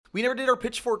We never did our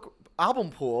Pitchfork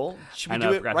album pool. Should we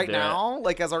do it right now,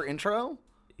 like as our intro?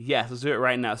 Yes, let's do it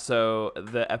right now. So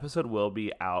the episode will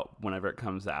be out whenever it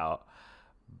comes out,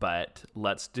 but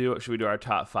should we do our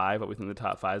top 5, what we think the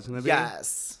top 5 is going to be?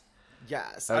 Yes. Okay.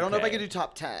 I don't know if I can do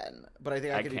top 10, but I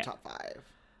think I can do top 5.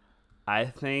 I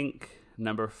think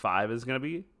number 5 is going to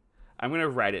be, I'm going to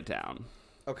write it down.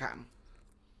 Okay.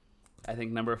 I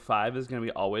think number 5 is going to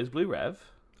be Always Blue Rev.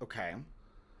 Okay.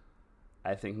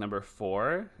 I think number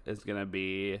 4 is going to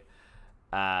be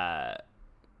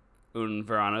Un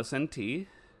Verano Sin Ti.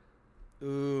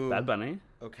 Ooh. Bad Bunny.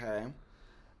 Okay.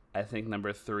 I think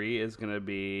number 3 is going to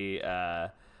be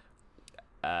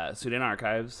Sudan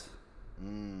Archives.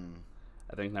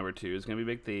 I think number 2 is going to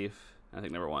be Big Thief. I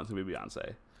think number 1 is going to be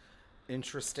Beyonce.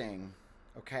 Interesting.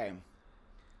 Okay.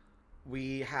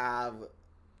 We have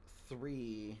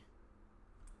 3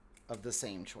 of the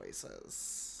same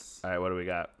choices. All right, what do we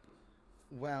got?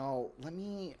 Well,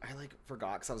 I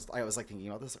forgot because I was thinking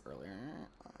about this earlier,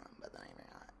 but then I forgot.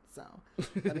 So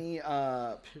let me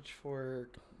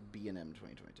Pitchfork B&M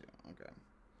 2022. Okay.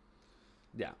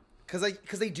 Yeah.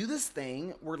 Because they do this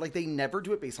thing where like they never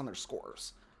do it based on their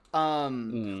scores.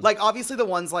 Like obviously the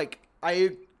ones like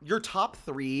your top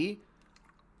 3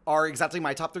 are exactly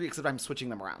my top 3 except I'm switching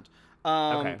them around.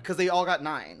 Okay. Because they all got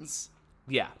 9s.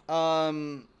 Yeah.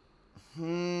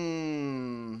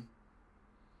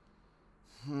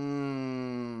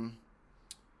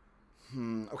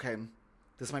 Okay.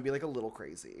 This might be like a little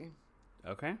crazy.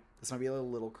 Okay. This might be a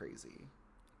little crazy.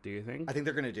 Do you think? I think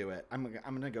they're gonna do it. I'm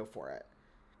gonna go for it.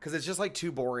 Because it's just like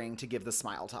too boring to give the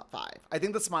Smile top 5. I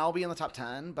think the Smile will be in the top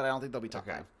 10, but I don't think they'll be top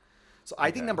 5. So I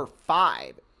think number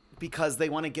 5, because they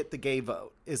want to get the gay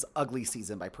vote, is Ugly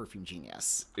Season by Perfume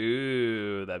Genius.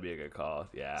 Ooh, that'd be a good call.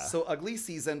 Yeah. So Ugly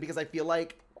Season, because I feel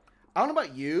like, I don't know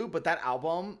about you, but that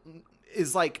album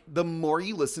is like, the more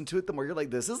you listen to it, the more you're like,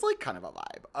 this is like kind of a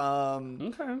vibe.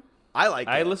 Okay. I like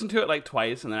it. I listened to it like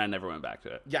twice and then I never went back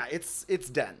to it. Yeah, it's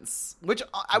dense. Which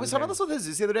I was talking about this with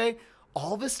Jesus the other day.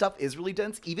 All of his stuff is really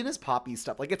dense, even his poppy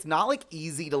stuff. Like, it's not like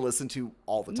easy to listen to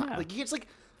all the time. Yeah. Like, you can't just like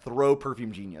throw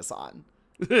Perfume Genius on.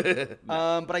 But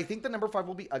I think the number 5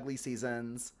 will be Ugly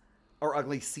Seasons. Or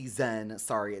Ugly Season.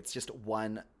 Sorry, it's just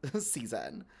one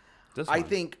season. I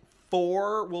think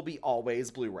 4 will be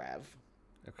Always Blue Rev.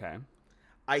 Okay.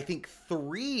 I think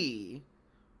 3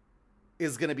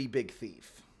 is going to be Big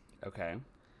Thief. Okay.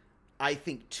 I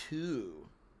think 2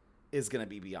 is going to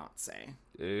be Beyonce.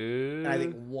 Ooh. And I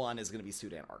think 1 is going to be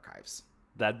Sudan Archives.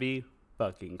 That'd be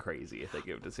fucking crazy if they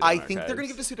give it to Sudan Archives. I think they're going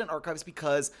to give it to Sudan Archives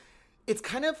because it's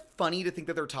kind of funny to think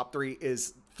that their top 3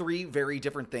 is 3 very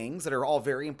different things that are all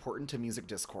very important to music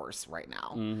discourse right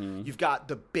now. Mm-hmm. You've got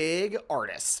the big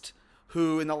artist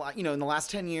who in the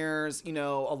last 10 years, a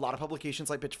lot of publications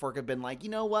like Pitchfork have been like, you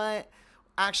know what?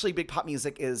 Actually, big pop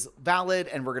music is valid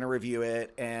and we're going to review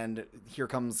it. And here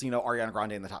comes, Ariana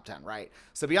Grande in the top 10, right?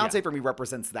 So Beyonce for me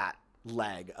represents that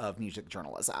leg of music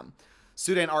journalism.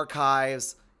 Sudan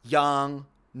Archives, young,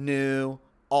 new,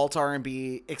 alt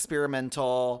R&B,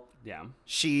 experimental. Yeah.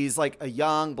 She's like a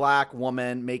young black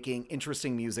woman making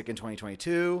interesting music in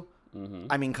 2022. Mm-hmm.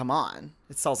 I mean, come on.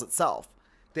 It sells itself.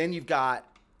 Then you've got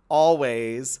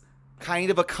Always,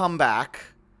 kind of a comeback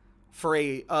for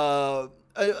a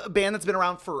band that's been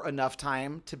around for enough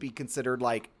time to be considered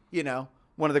like,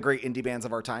 one of the great indie bands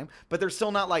of our time. But they're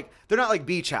still not like, they're not like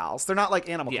Beach House. They're not like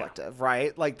Animal Collective,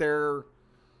 right? Like they're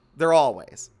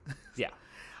Always. Yeah.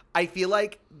 I feel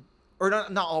like, or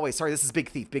not Always. Sorry, this is Big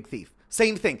Thief.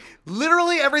 Same thing.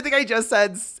 Literally everything I just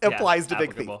said applies to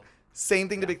Big Thief. Same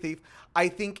thing to Big Thief. I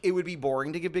think it would be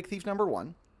boring to give Big Thief number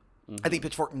 1. Mm-hmm. I think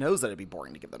Pitchfork knows that it'd be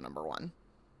boring to give them number 1.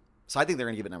 So I think they're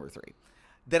going to give it number 3.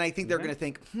 Then I think they're going to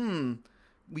think,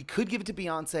 we could give it to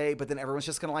Beyonce, but then everyone's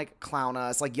just going to like clown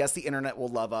us. Like, yes, the internet will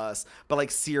love us, but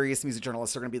like serious music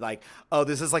journalists are going to be like, oh,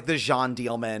 this is like the Jean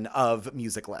Dielman of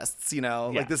music lists,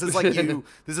 like this is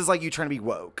like you trying to be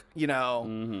woke,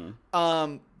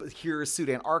 Mm-hmm. But here's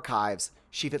Sudan Archives.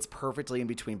 She fits perfectly in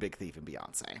between Big Thief and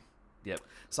Beyonce. Yep.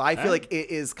 So I feel like it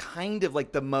is kind of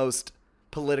like the most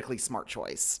politically smart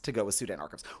choice to go with Sudan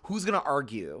Archives. Who's going to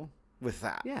argue with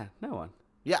that? Yeah, no one.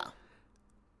 Yeah.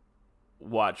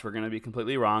 Watch, we're going to be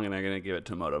completely wrong, and they're going to give it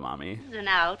to Motomami.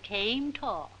 Now tame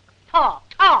talk. Talk.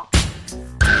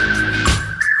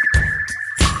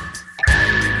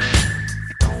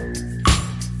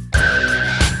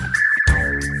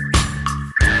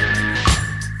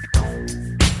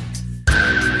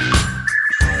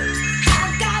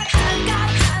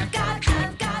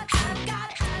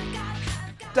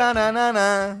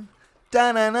 Da-na-na-na.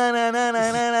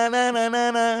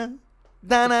 Da-na-na-na-na-na-na-na-na-na.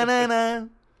 Da-na-na-na.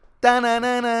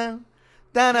 Da-na-na-na.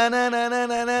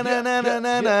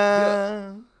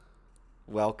 Da-na-na-na-na-na-na-na-na-na.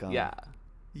 Welcome. Yeah.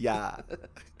 Yeah.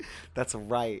 That's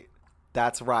right.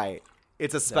 That's right.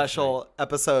 It's a special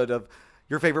episode of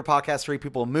your favorite podcast, Straight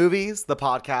People Movies, the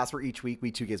podcast where each week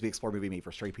we two gays we explore a movie made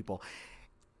for straight people.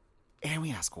 And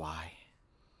we ask why.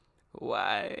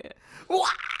 Why?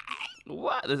 Why?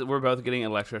 What? We're both getting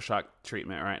electroshock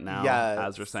treatment right now. Yes.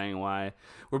 As we're saying why.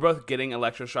 We're both getting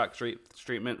electroshock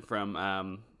treatment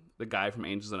from the guy from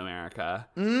Angels in America.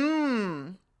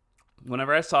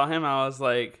 Whenever I saw him, I was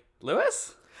like,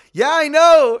 Lewis? Yeah, I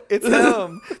know. It's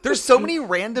him. There's so many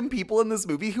random people in this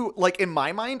movie who, like, in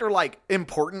my mind, are, like,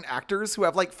 important actors who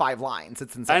have, like, 5 lines.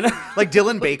 It's insane. I know. Like,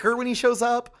 Dylan Baker when he shows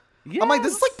up. Yes. I'm like,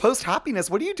 this is, like,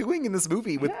 post-happiness. What are you doing in this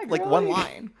movie with, like, one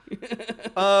line?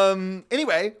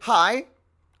 Anyway, hi.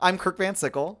 I'm Kirk Van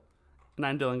Sickle. And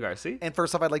I'm Dylan Garcia. And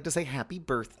first off, I'd like to say happy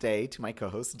birthday to my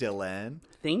co-host, Dylan.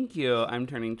 Thank you. I'm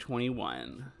turning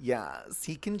 21. Yes,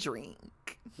 he can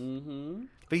drink. Mm-hmm.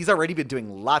 But he's already been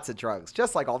doing lots of drugs,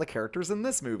 just like all the characters in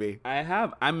this movie. I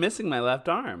have. I'm missing my left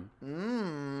arm.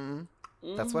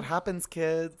 That's what happens,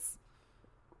 kids.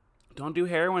 Don't do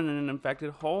heroin in an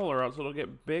infected hole or else it'll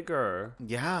get bigger.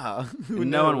 Yeah.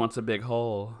 No one wants a big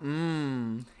hole.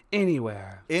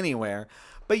 Anywhere.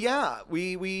 But yeah,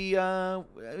 we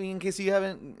in case you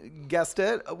haven't guessed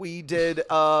it, we did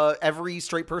every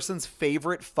straight person's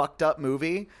favorite fucked up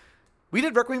movie. We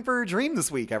did Requiem for a Dream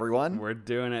this week, everyone. We're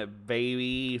doing it,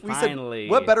 baby. We Finally.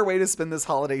 said, what better way to spend this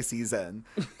holiday season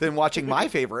than watching my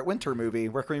favorite winter movie,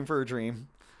 Requiem for a Dream?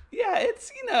 Yeah, it's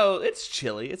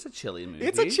chilly. It's a chilly movie.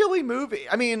 It's a chilly movie.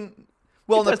 I mean,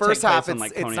 well, in the first half, it's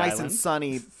nice Island. And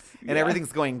sunny, and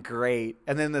everything's going great.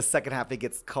 And then the second half, it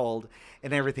gets cold,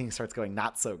 and everything starts going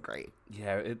not so great.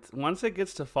 Yeah, once it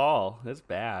gets to fall, it's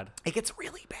bad. It gets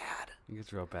really bad. It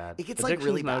gets real bad. It gets like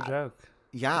really bad. No joke.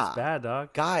 Yeah. It's bad,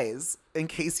 dog. Guys, in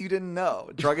case you didn't know,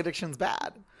 drug addiction's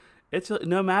bad. It's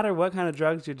no matter what kind of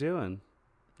drugs you're doing,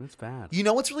 it's bad. You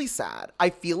know what's really sad? I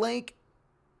feel like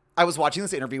I was watching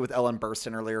this interview with Ellen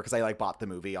Burstyn earlier because I like bought the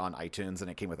movie on iTunes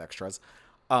and it came with extras.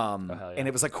 And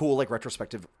it was a cool like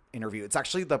retrospective interview. It's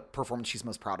actually the performance she's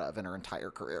most proud of in her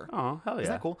entire career. Oh, hell yeah.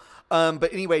 Isn't that cool?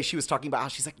 But anyway, she was talking about how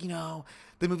she's like,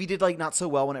 the movie did like not so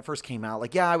well when it first came out.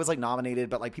 Like, yeah, I was like nominated,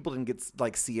 but like people didn't get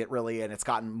like see it really. And it's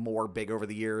gotten more big over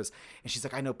the years. And she's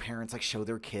like, I know parents like show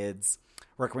their kids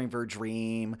Requiem for a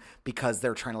Dream because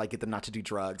they're trying to like get them not to do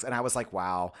drugs. And I was like,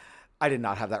 wow. I did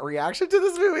not have that reaction to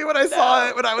this movie when I saw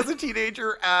it when I was a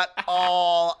teenager at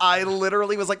all. I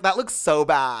literally was like, that looks so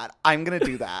bad. I'm going to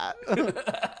do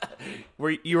that.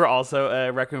 You were also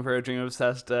a Requiem for a Dream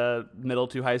obsessed middle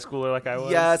to high schooler like I was?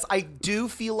 Yes, I do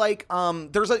feel like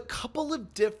there's a couple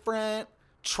of different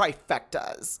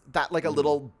trifectas that like a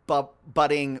little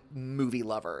budding movie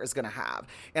lover is going to have.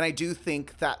 And I do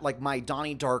think that like my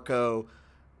Donnie Darko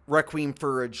Requiem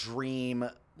for a Dream,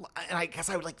 and I guess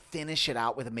I would like finish it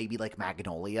out with maybe like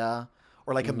Magnolia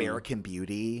or like American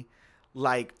Beauty.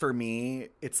 Like for me,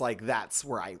 it's like that's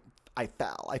where I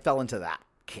fell. I fell into that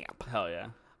camp. Hell yeah.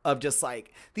 Of just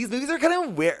like these movies are kind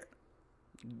of weird.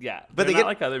 Yeah, but they not get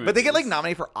like other movies. But they get like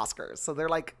nominated for Oscars, so they're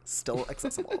like still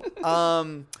accessible.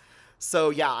 So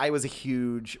yeah, I was a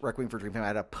huge Requiem for a Dream fan. I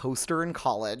had a poster in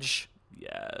college.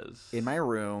 Yes. In my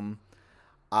room.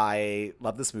 I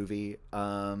love this movie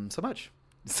so much.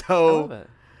 So I love it.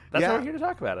 That's why we're here to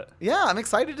talk about it. Yeah, I'm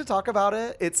excited to talk about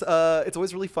it. It's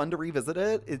always really fun to revisit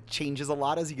it. It changes a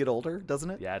lot as you get older, doesn't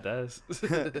it? Yeah, it does.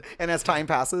 And as time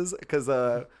passes, because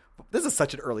this is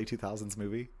such an early 2000s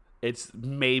movie. It's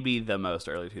maybe the most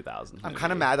early 2000s movie. I'm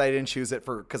kind of mad that I didn't choose it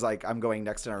because like I'm going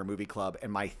next in our movie club,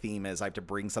 and my theme is I have to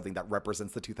bring something that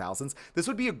represents the 2000s. This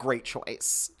would be a great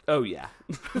choice. Oh yeah,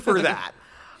 for that.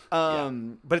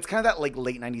 But it's kind of that like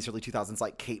late 90s, early 2000s,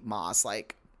 like Kate Moss,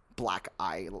 like black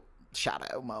eye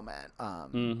shadow moment.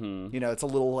 It's a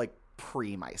little like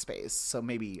pre MySpace, so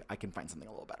maybe I can find something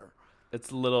a little better.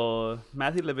 It's a little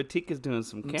Matthew Libatique is doing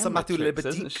some camera tricks,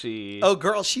 isn't she? Oh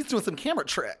girl, she's doing some camera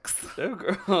tricks.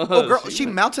 Oh girl, she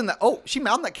mounted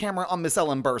that camera on Miss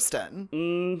Ellen Burstyn.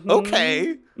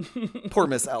 Okay, poor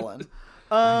Miss Ellen.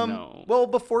 Well,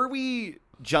 before we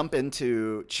jump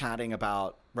into chatting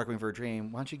about Requiem for a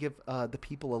Dream, why don't you give the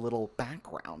people a little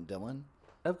background, Dylan?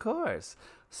 Of course.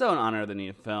 So in honor of the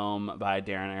new film by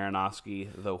Darren Aronofsky,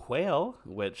 The Whale,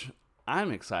 which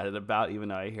I'm excited about, even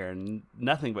though I hear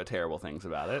nothing but terrible things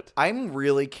about it. I'm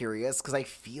really curious because I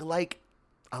feel like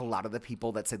a lot of the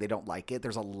people that say they don't like it,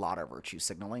 there's a lot of virtue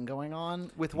signaling going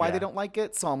on with why they don't like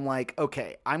it. So I'm like,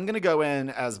 okay, I'm going to go in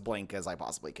as blank as I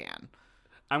possibly can.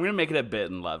 I'm going to make it a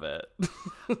bit and love it.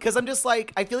 Because I'm just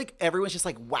like, I feel like everyone's just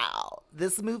like, wow,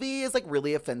 this movie is like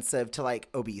really offensive to like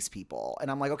obese people. And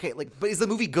I'm like, okay, like, but is the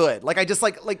movie good? Like, I just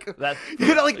like, that's,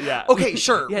 you know, like, yeah. Okay,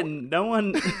 sure. Yeah, no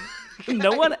one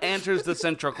answers the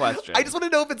central question. I just want to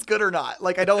know if it's good or not.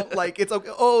 Like, I don't like, it's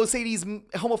okay. Oh, Sadie's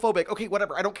homophobic. Okay,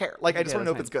 whatever. I don't care. Like, I just want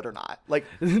to know if it's good or not. Like,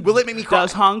 will it make me cry?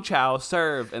 Does Hong Chow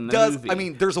serve in the movie? I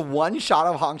mean, there's one shot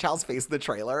of Hong Chow's face in the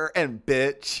trailer, and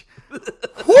bitch,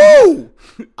 whoo!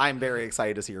 I'm very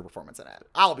excited to see her performance in it.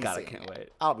 I'll be seeing can't it. wait.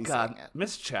 I'll be seeing it.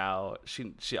 Miss Chow,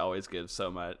 she always gives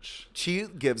so much. She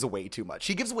gives way too much.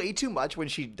 She gives way too much when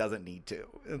she doesn't need to.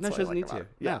 No, she doesn't need to.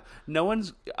 Yeah. No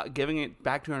one's giving it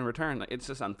back to her in return. Like, it's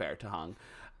just unfair to Hong.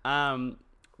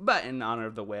 But in honor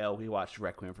of the whale, we watched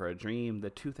Requiem for a Dream, the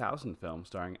 2000 film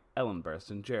starring Ellen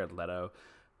Burstyn, Jared Leto,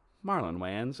 Marlon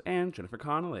Wayans, and Jennifer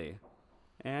Connelly.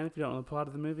 And if you don't know the plot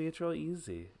of the movie, it's really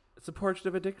easy. It's a portrait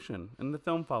of addiction, and the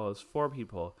film follows 4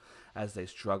 people as they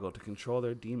struggle to control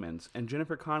their demons. And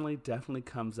Jennifer Connelly definitely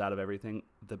comes out of everything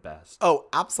the best. Oh,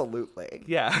 absolutely.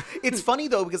 Yeah. It's funny,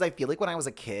 though, because I feel like when I was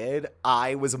a kid,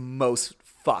 I was most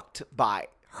fucked by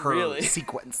her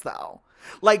sequence, though.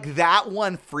 Like, that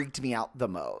one freaked me out the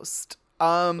most.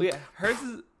 Yeah, hers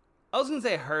is... I was going to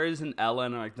say hers and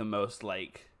Ellen are, like, the most,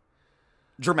 like...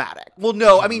 dramatic. Well,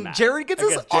 no, I mean, Jared gets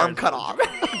his arm cut off.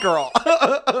 Girl.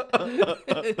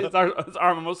 his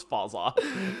arm almost falls off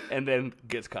and then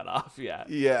gets cut off. Yeah.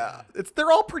 Yeah.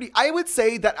 They're all pretty. I would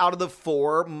say that out of the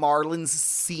 4, Marlon's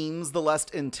seems the less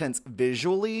intense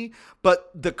visually,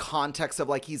 but the context of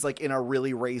like, he's like in a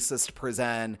really racist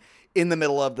prison in the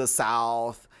middle of the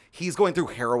South. He's going through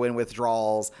heroin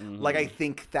withdrawals. Mm-hmm. Like, I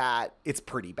think that it's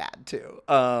pretty bad too.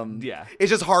 Yeah. It's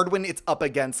just hard when it's up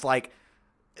against like,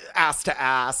 ass to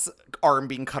ass, arm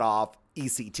being cut off,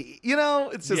 ECT. You know,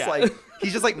 it's just like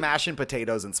he's just like mashing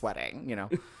potatoes and sweating. You know,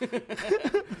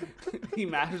 he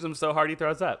mashes them so hard he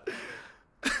throws up.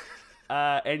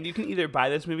 And you can either buy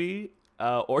this movie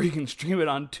or you can stream it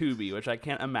on Tubi, which I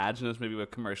can't imagine this movie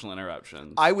with commercial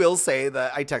interruptions. I will say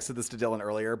that I texted this to Dylan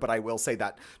earlier, but I will say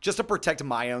that just to protect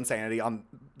my own sanity on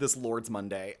this Lord's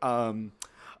Monday,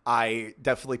 I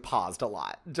definitely paused a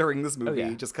lot during this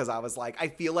movie just because I was like, I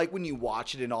feel like when you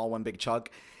watch it in all one big chunk,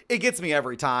 it gets me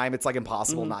every time. It's like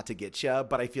impossible not to get you.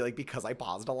 But I feel like because I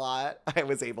paused a lot, I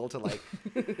was able to like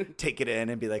take it in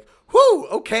and be like, whoo,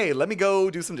 okay, let me go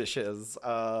do some dishes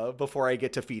before I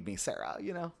get to feed me Sarah,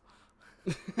 you know?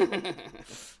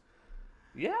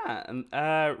 Yeah. And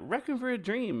Requiem for a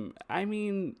Dream. I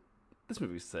mean... this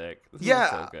movie's sick. This movie's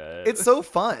so good. It's so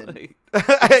fun. Like,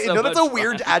 I know that's a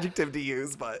weird adjective to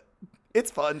use, but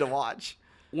it's fun to watch.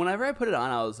 Whenever I put it on,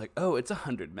 I was like, oh, it's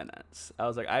 100 minutes. I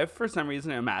was like, I for some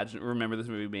reason remember this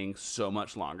movie being so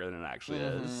much longer than it actually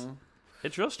is.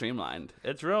 It's real streamlined.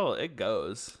 It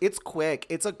goes. It's quick.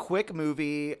 It's a quick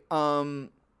movie. What's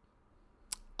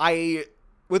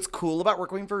cool about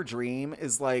Requiem for a Dream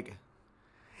is like,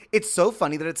 it's so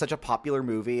funny that it's such a popular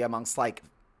movie amongst like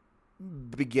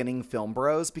beginning film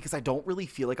bros, because I don't really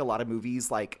feel like a lot of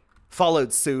movies like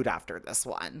followed suit after this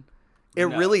one. It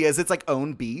really is. It's like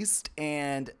own beast,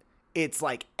 and it's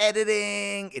like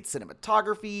editing, it's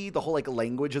cinematography, the whole like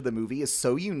language of the movie is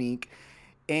so unique.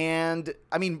 And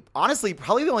I mean, honestly,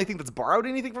 probably the only thing that's borrowed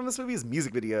anything from this movie is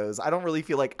music videos. I don't really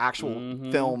feel like actual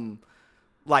film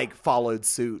like followed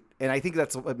suit. And I think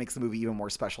that's what makes the movie even more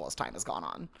special as time has gone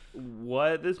on.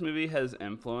 What this movie has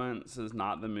influenced is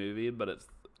not the movie, but it's,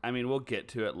 I mean, we'll get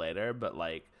to it later, but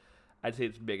like, I'd say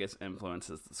its biggest influence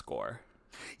is the score.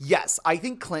 Yes, I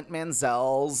think Clint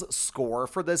Mansell's score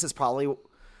for this is probably,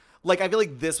 like, I feel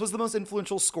like this was the most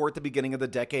influential score at the beginning of the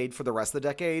decade for the rest of the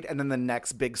decade, and then the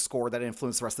next big score that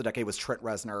influenced the rest of the decade was Trent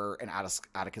Reznor and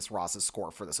Atticus Ross's score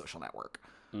for The Social Network.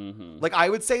 Mm-hmm. Like, I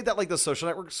would say that, like, The Social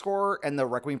Network score and the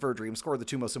Requiem for a Dream score are the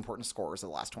two most important scores of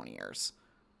the last 20 years.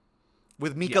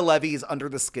 With Mika Levy's Under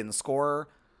the Skin score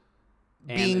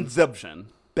and being Inception.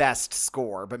 The best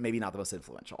score, but maybe not the most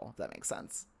influential, if that makes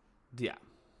sense. Yeah.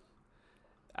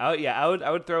 I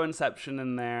would throw Inception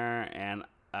in there, and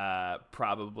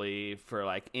probably for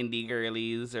like indie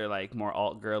girlies or like more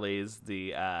alt girlies,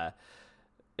 the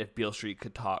If Beale Street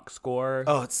Could Talk score.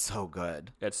 Oh, it's so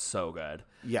good. It's so good.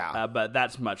 Yeah. But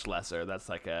that's much lesser. That's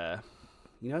like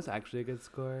it's actually a good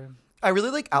score. I really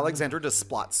like Alexandra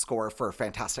Desplat's score for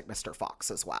Fantastic Mr.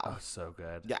 Fox as well. Oh, so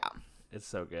good. Yeah. It's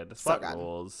so good. Desplat so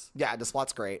rules. Yeah,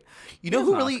 Desplat's great. You know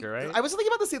who really... Oscar, right? I was thinking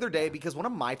about this the other day because one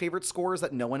of my favorite scores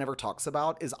that no one ever talks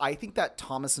about is I think that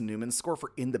Thomas Newman's score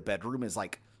for In the Bedroom is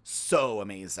like so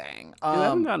amazing. I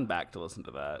haven't gotten back to listen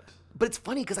to that. But it's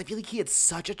funny because I feel like he had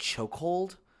such a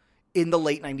chokehold in the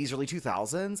late 90s, early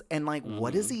 2000s. And like,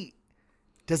 what is he...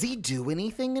 Does he do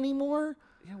anything anymore?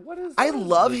 Yeah, what is? I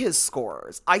love his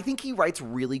scores. I think he writes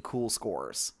really cool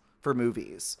scores for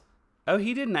movies. Oh,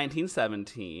 he did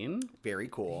 1917. Very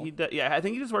cool. Yeah, I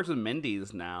think he just works with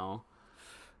Mindy's now.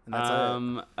 And that's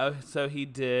it. Oh, so he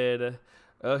did.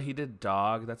 Oh, he did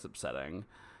Dog. That's upsetting.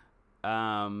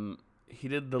 He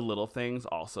did The Little Things.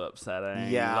 Also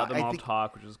upsetting. Yeah, Let Them All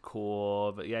Talk, which is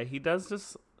cool. But yeah, he does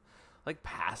just like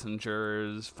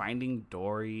Passengers, Finding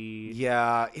Dory.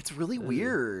 Yeah, it's really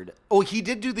weird. Oh, he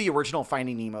did do the original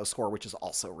Finding Nemo score, which is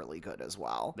also really good as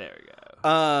well. There we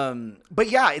go.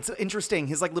 But yeah, it's interesting.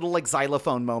 His like little like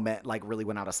xylophone moment like really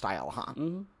went out of style, huh?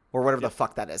 Mm-hmm. Or whatever the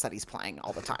fuck that is that he's playing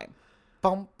all the time.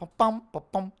 Bum, bum, bum,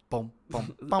 bum, bum,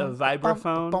 bum, bum, A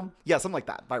vibraphone? Bum. Yeah, something like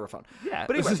that. Vibraphone. Yeah.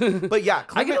 But anyway, but yeah.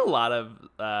 I get a lot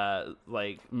of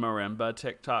like marimba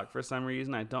TikTok for some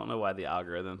reason. I don't know why the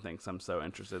algorithm thinks I'm so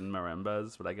interested in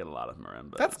marimbas, but I get a lot of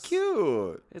marimbas. That's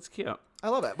cute. It's cute. I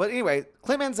love it. But anyway,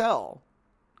 Clay Manzel.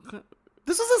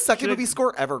 This was his second movie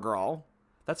score ever, girl.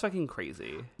 That's fucking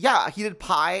crazy. Yeah, he did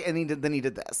Pi, and then he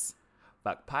did this.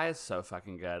 Fuck, Pi is so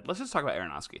fucking good. Let's just talk about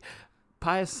Aronofsky.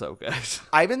 Pi is so good.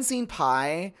 I haven't seen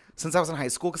Pi since I was in high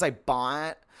school because I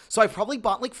probably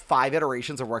bought like 5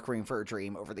 iterations of Requiem for a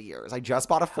Dream over the years. I just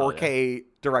bought a 4K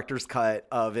director's cut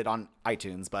of it on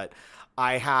iTunes, but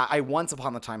I once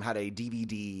upon a time had a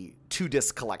DVD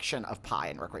 2-disc collection of Pi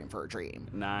and Requiem for a Dream.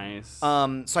 Nice.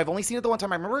 So I've only seen it the one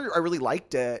time. I remember I really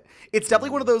liked it. It's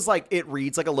definitely one of those like it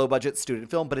reads like a low budget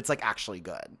student film, but it's like actually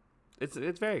good. It's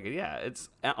very good. Yeah. It's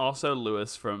also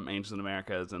Lewis from Angels in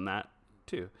America is in that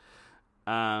too.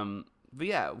 But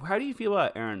yeah, how do you feel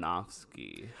about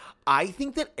Aronofsky? I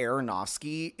think that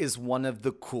Aronofsky is one of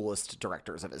the coolest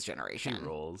directors of his generation. He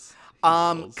rules.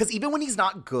 Because even when he's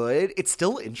not good, it's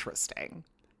still interesting.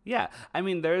 Yeah, I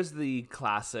mean, there's the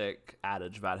classic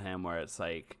adage about him where it's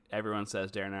like everyone says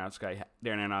Darren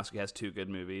Aronofsky has 2 good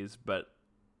movies, but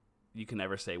you can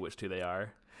never say which 2 they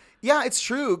are. Yeah, it's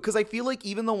true, because I feel like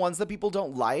even the ones that people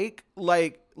don't like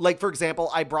for example,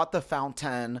 I brought The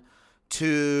Fountain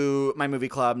to my movie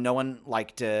club. No one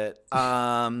liked it.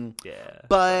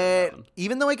 But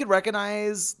even though I could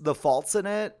recognize the faults in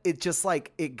it, it just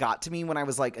like it got to me when I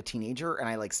was like a teenager, and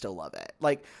I like still love it.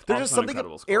 Like there's just something.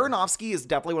 Aronofsky is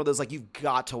definitely one of those like you've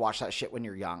got to watch that shit when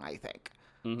you're young, I think.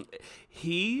 Mm-hmm.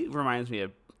 He reminds me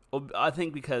of, I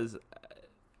think because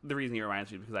the reason he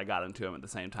reminds me is because I got into him at the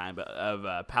same time, but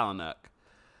of Palahniuk.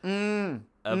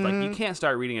 Like you can't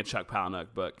start reading a Chuck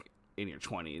Palahniuk book in your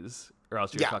 20s. Or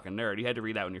else you're a fucking nerd. You had to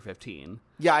read that when you're 15.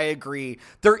 Yeah, I agree.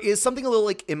 There is something a little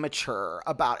like immature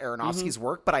about Aronofsky's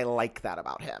work, but I like that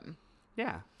about him.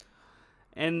 Yeah.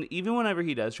 And even whenever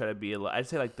he does try to be, I'd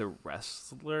say like The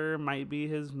Wrestler might be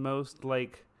his most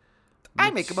like.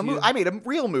 I made a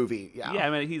real movie. Yeah. Yeah, I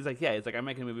mean, he's like I'm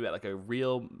making a movie about like a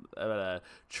real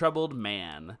troubled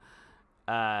man.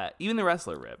 Even The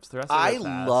Wrestler rips. I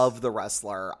love The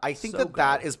Wrestler. I think so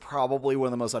that is probably one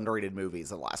of the most underrated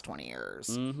movies of the last 20 years.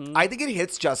 Mm-hmm. I think it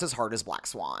hits just as hard as Black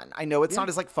Swan. I know it's not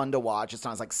as like fun to watch. It's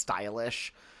not as like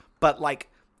stylish, but like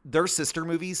they're sister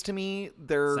movies to me.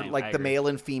 They're like the male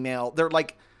and female. They're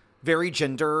like very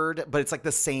gendered, but it's like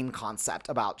the same concept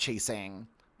about chasing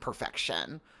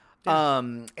perfection. Yeah.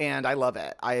 And I love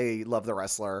it. I love The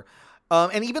Wrestler.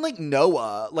 And even like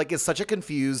Noah, like is such a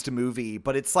confused movie,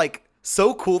 but it's like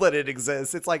so cool that it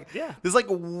exists. It's like this like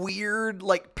weird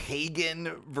like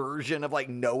pagan version of like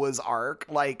Noah's Ark.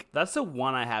 Like that's the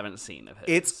one I haven't seen of his.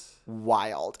 It's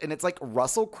wild. And it's like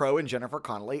Russell Crowe and Jennifer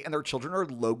Connelly, and their children are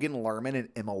Logan Lerman and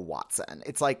Emma Watson.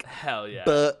 It's like hell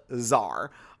yeah.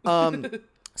 Bizarre.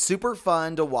 Super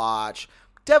fun to watch.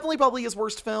 Definitely probably his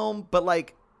worst film, but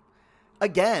like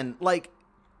again, like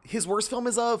his worst film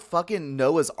is a fucking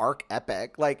Noah's Ark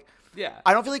epic. Like yeah,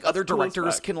 I don't feel like other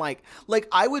directors can like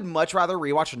I would much rather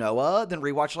rewatch Noah than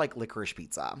rewatch like Licorice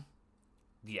Pizza.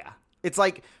 Yeah. It's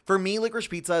like for me, Licorice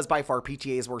Pizza is by far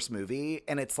PTA's worst movie,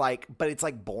 and it's like, but it's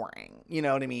like boring. You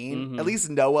know what I mean? Mm-hmm. At least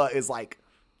Noah is like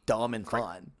dumb and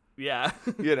fun. Yeah.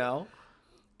 You know?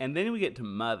 And then we get to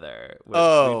Mother, which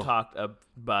we talked a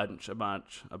bunch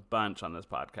on this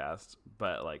podcast,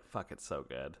 but like, fuck, it's so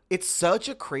good. It's so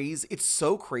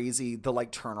crazy the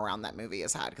like turnaround that movie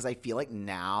has had, because I feel like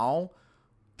now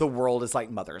the world is like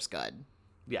Mother's good.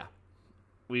 Yeah.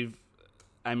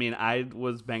 I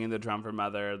was banging the drum for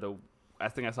Mother. I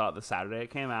think I saw it the Saturday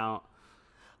it came out.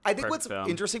 I think what's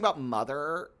interesting about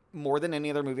Mother more than any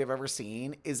other movie I've ever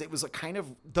seen is it was a kind of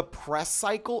the press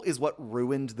cycle is what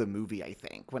ruined the movie, I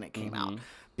think, when it came out,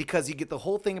 because you get the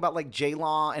whole thing about like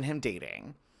J-Law and him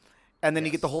dating, and then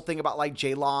you get the whole thing about like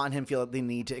J-Law and him feel like they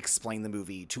need to explain the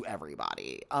movie to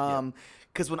everybody.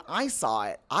 Because when I saw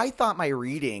it, I thought my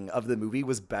reading of the movie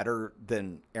was better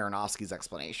than Aronofsky's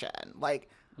explanation. Like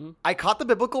I caught the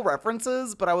biblical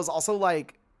references, but I was also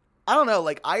like, I don't know,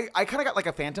 like I kind of got like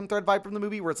a Phantom Thread vibe from the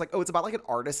movie where it's like, oh, it's about like an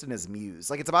artist and his muse.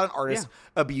 Like it's about an artist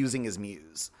abusing his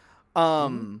muse.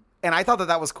 And I thought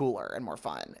that was cooler and more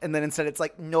fun. And then instead it's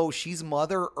like, no, she's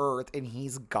Mother Earth and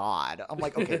he's God. I'm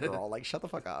like, okay, girl, like shut the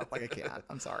fuck up. Like I can't.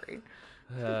 I'm sorry.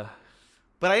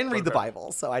 But I didn't read the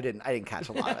Bible, so I didn't catch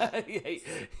a lot of it.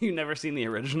 You've never seen the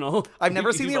original? I've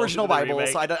never seen the original Bible,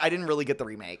 so I didn't really get the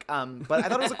remake. But I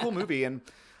thought it was a cool movie, and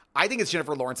I think it's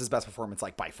Jennifer Lawrence's best performance,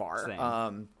 like by far.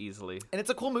 Same. Easily. And it's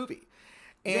a cool movie.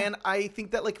 And I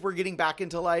think that like we're getting back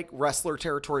into like wrestler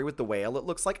territory with The Whale. It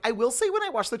looks like, I will say, when I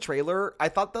watched the trailer, I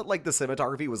thought that like the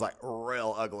cinematography was like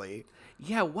real ugly.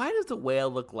 Yeah, why does The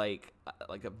Whale look like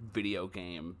a video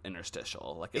game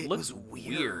interstitial? Like it looks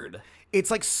weird. It's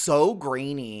like so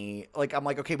grainy. Like I'm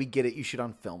like, okay, we get it. You shoot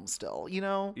on film still, you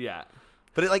know? Yeah.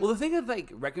 But it like, well, the thing is, like,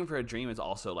 Requiem for a Dream is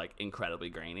also like incredibly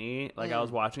grainy. Like I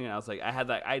was watching it, I was like,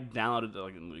 I downloaded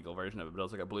like an illegal version of it, but it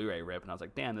was like a Blu-ray rip, and I was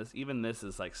like, damn, this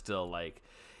is like still like,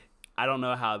 I don't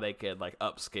know how they could like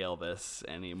upscale this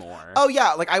anymore. Oh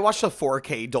yeah, like I watched a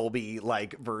 4K Dolby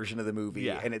like version of the movie,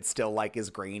 and it still like is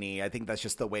grainy. I think that's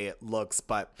just the way it looks,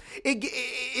 but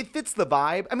it fits the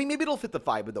vibe. I mean, maybe it'll fit the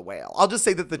vibe of The Whale. I'll just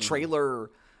say that the trailer,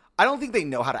 I don't think they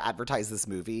know how to advertise this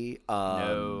movie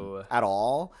at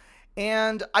all.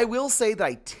 And I will say that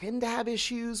I tend to have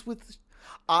issues with,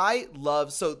 I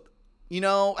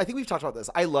think we've talked about this.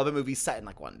 I love a movie set in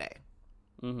like one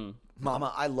day.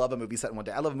 Mama, I love a movie set in one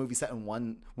day. I love a movie set in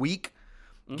 1 week.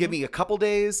 Give me a couple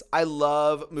days. I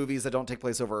love movies that don't take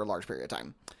place over a large period of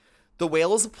time. The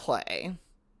Whale is a play.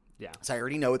 Yeah. So I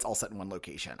already know it's all set in one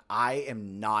location. I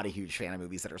am not a huge fan of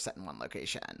movies that are set in one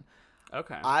location.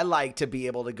 Okay. I like to be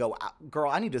able to go out. Girl,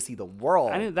 I need to see the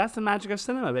world. That's the magic of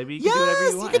cinema, baby. You can do whatever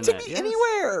you want. You can take me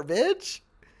anywhere, bitch.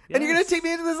 And you're going to take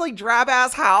me into this like drab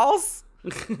ass house?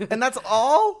 And that's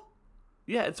all?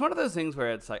 Yeah, it's one of those things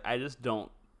where it's like, I don't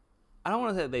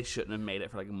want to say they shouldn't have made it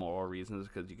for like moral reasons,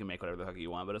 because you can make whatever the fuck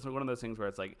you want, but it's one of those things where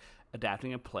it's like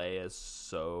adapting a play is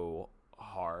so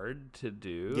hard to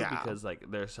do because like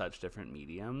they're such different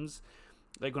mediums.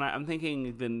 Like when I'm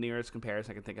thinking, the nearest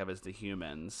comparison I can think of is The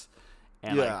Humans.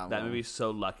 And that movie's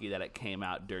so lucky that it came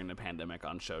out during the pandemic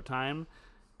on Showtime.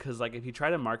 Because like if you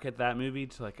try to market that movie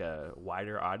to like a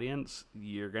wider audience,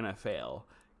 you're gonna fail.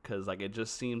 Because like it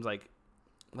just seems like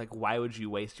why would you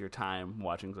waste your time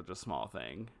watching such a small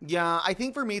thing? Yeah, I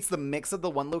think for me it's the mix of the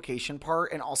one location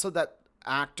part, and also that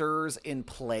actors in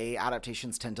play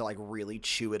adaptations tend to like really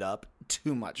chew it up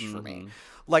too much for me.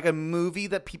 Like a movie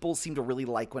that people seem to really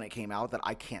like when it came out that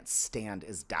I can't stand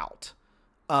is Doubt.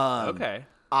 Okay.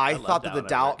 I thought that the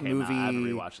Doubt movie, I haven't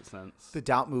rewatched it since. The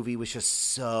Doubt movie was just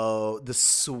so, the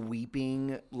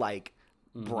sweeping like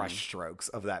brushstrokes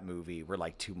of that movie were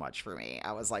like too much for me.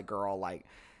 I was like, girl, like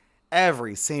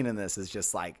every scene in this is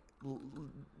just like,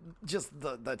 just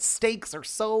the stakes are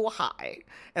so high,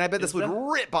 and I bet this would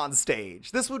rip on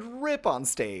stage.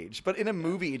 But in a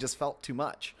movie, it just felt too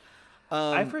much.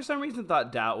 I for some reason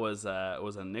thought Doubt was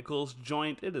a Nichols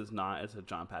joint. It is not. It's a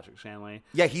John Patrick Shanley.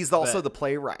 Yeah, he's also the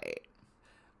playwright.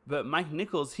 But Mike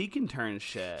Nichols, he can turn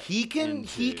shit. He can.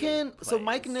 So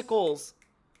Mike Nichols.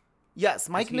 Yes,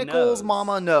 Mike Nichols'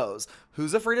 Mama Knows.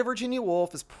 Who's Afraid of Virginia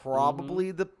Woolf is probably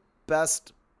the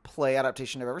best play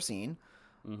adaptation I've ever seen.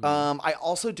 I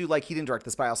also do like, he didn't direct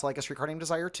this, but I also like A Streetcar Named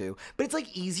Desire too. But it's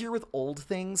like easier with old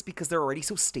things because they're already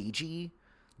so stagey.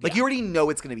 Like you already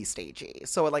know it's going to be stagey.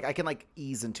 So like I can like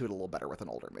ease into it a little better with an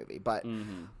older movie. But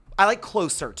I like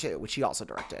Closer too, which he also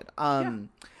directed.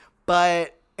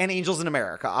 But and Angels in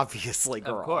America, obviously,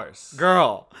 girl. Of course.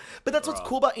 Girl. But that's what's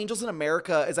cool about Angels in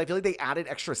America is I feel like they added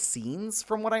extra scenes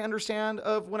from what I understand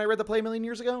of when I read the play a million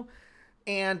years ago.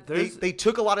 And they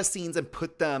took a lot of scenes and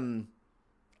put them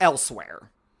elsewhere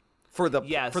for the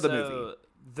movie.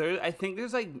 I think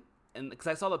there's like, and because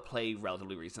I saw the play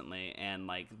relatively recently, and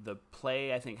like the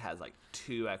play I think has like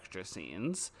 2 extra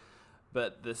scenes,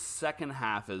 but the second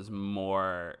half is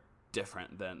more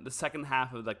different than the second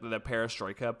half of like the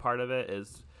perestroika part of it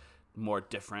is more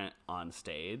different on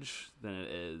stage than it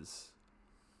is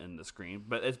in the screen,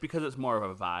 but it's because it's more of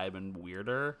a vibe and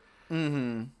weirder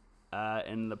in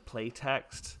the play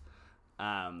text.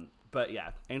 But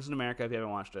yeah, Angels in America, if you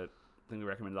haven't watched it, I think we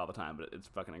recommend it all the time, but it's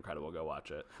fucking incredible. Go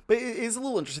watch it. But it is a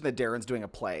little interesting that Darren's doing a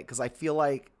play, because I feel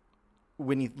like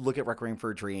when you look at Requiem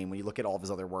for a Dream, when you look at all of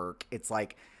his other work, it's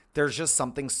like there's just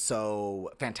something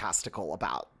so fantastical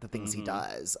about the things he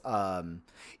does.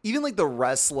 Even like The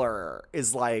Wrestler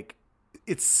is like,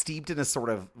 it's steeped in a sort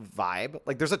of vibe.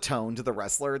 Like there's a tone to The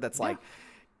Wrestler that's like,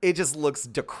 it just looks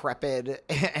decrepit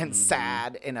and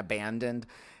sad and abandoned.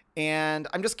 And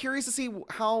I'm just curious to see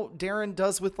how Darren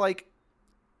does with like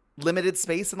limited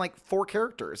space and like 4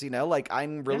 characters, you know? Like,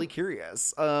 I'm really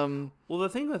curious. Well, the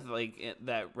thing with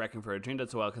that Requiem for a Dream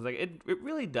does so well, because like it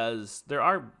really does. There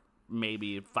are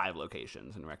maybe 5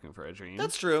 locations in Requiem for a Dream.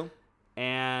 That's true.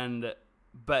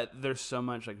 But there's so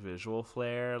much like visual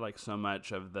flair, like so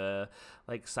much of the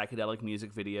like psychedelic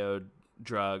music video,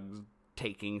 drugs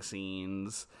taking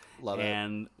scenes. Love it.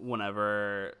 And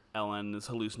whenever Ellen is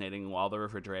hallucinating while the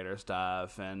refrigerator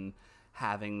stuff and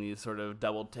having these sort of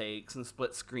double takes and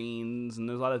split screens, and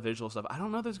there's a lot of visual stuff. I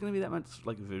don't know if there's going to be that much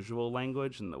like visual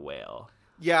language in The Whale.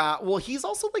 Yeah, well, he's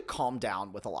also like calmed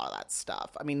down with a lot of that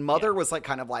stuff. I mean, Mother was like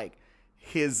kind of like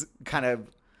his kind of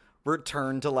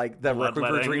return to like the Requiem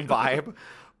for a Dream vibe.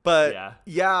 But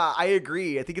yeah, I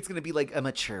agree. I think it's going to be like a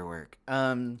mature work,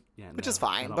 which is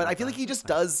fine. But I feel like he just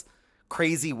does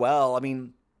crazy well. I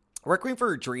mean, Requiem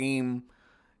for a Dream,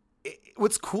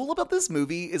 what's cool about this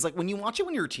movie is like when you watch it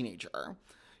when you're a teenager,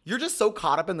 you're just so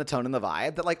caught up in the tone and the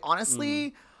vibe that like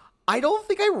honestly, I don't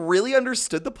think I really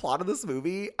understood the plot of this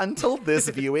movie until this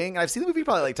viewing. And I've seen the movie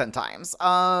probably like 10 times.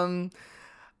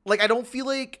 Like I don't feel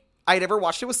like I'd ever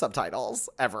watched it with subtitles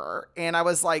ever. And I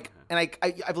was like, and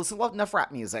I've listened to enough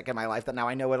rap music in my life that now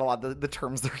I know what a lot of the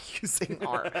terms they're using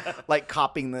are. Like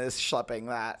copying this, schlepping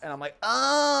that. And I'm like,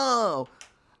 oh,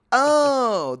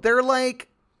 they're like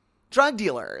drug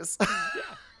dealers.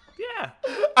 Yeah.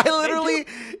 I literally,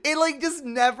 it like just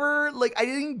never, like I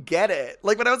didn't get it.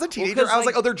 Like when I was a teenager, I was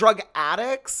like, oh, they're drug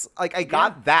addicts. Like I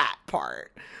got that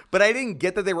part. But I didn't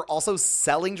get that they were also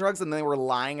selling drugs and they were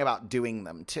lying about doing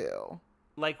them too.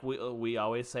 Like we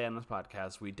always say on this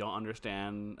podcast, we don't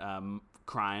understand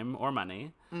crime or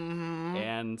money,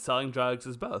 and selling drugs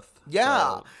is both.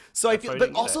 Yeah. So I feel,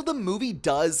 but also the movie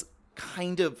does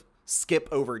kind of skip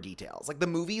over details. Like the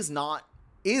movie is not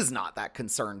that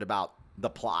concerned about the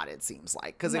plot, it seems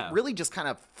like, because it really just kind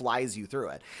of flies you through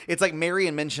it. It's like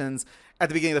Marion mentions at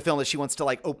the beginning of the film that she wants to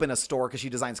like open a store because she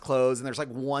designs clothes, and there's like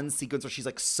one sequence where she's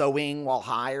like sewing while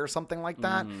high or something like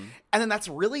that, and then that's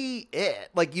really it.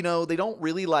 Like, you know, they don't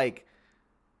really like,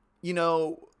 you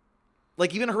know,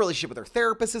 like even her relationship with her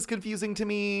therapist is confusing to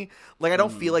me. Like I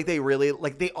don't feel like they really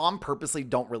like they on purposely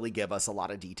don't really give us a lot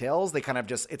of details. They kind of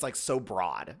just, it's like so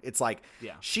broad. It's like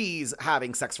she's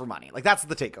having sex for money. Like that's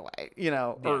the takeaway, you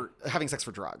know, or having sex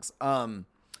for drugs.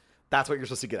 That's what you're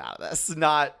supposed to get out of this.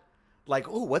 Not like,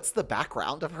 oh, what's the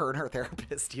background of her and her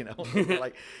therapist? You know,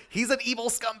 like he's an evil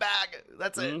scumbag.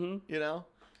 That's it. You know,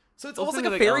 so it's almost like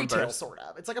a fairy tale sort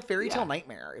of. It's like a fairy tale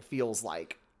nightmare. It feels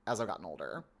like as I've gotten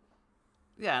older.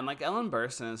 Yeah, and like Ellen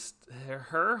Burstyn,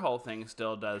 her whole thing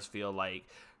still does feel like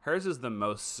hers is the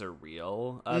most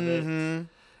surreal of it.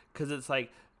 Because it's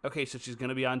like, okay, so she's going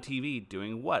to be on TV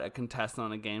doing what? A contestant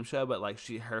on a game show? But like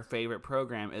her favorite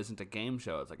program isn't a game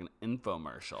show. It's like an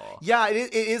infomercial. Yeah,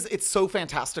 it is. It's so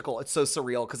fantastical. It's so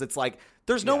surreal because it's like,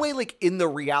 there's no way like in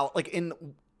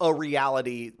a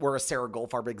reality where a Sarah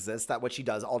Goldfarb exists that what she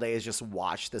does all day is just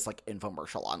watch this like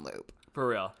infomercial on loop. For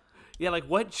real. Yeah, like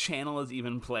what channel is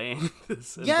even playing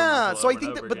this? Yeah, so I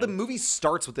think that, but the movie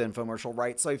starts with the infomercial,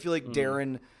 right? So I feel like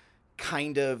Darren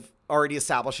kind of already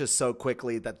establishes so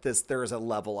quickly that there is a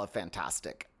level of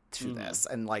fantastic to this,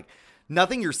 and like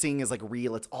nothing you're seeing is like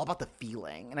real. It's all about the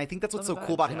feeling, and I think that's what's so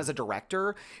cool about him as a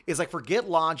director is like forget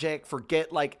logic,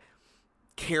 forget like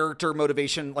character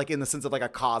motivation, like in the sense of like a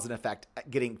cause and effect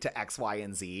getting to X, Y,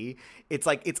 and Z. It's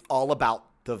like it's all about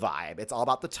the vibe. It's all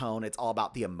about the tone. It's all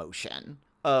about the emotion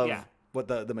of what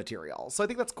the material. So I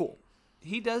think that's cool.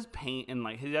 He does paint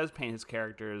his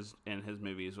characters in his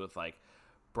movies with like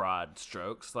broad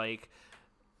strokes. Like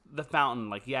The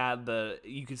Fountain, like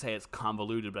you could say it's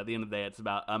convoluted, but at the end of the day, it's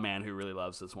about a man who really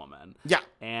loves this woman. Yeah,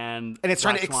 and it's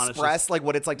trying to express like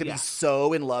what it's like to be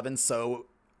so in love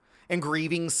and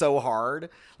grieving so hard.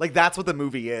 Like that's what the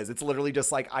movie is. It's literally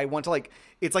just like I want to like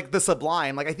it's like the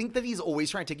sublime. Like I think that he's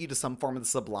always trying to take you to some form of the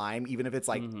sublime, even if it's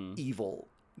like evil.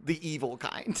 The evil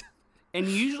kind. And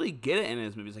you usually get it in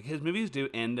his movies. Like his movies do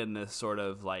end in this sort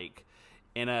of like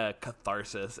in a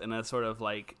catharsis, in a sort of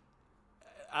like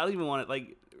I don't even want it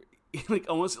like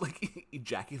almost like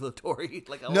ejaculatory.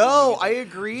 Like no, I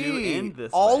agree.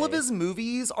 All of his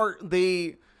movies are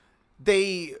they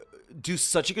do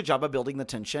such a good job of building the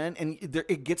tension, and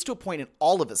it gets to a point in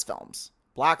all of his films,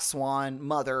 Black Swan,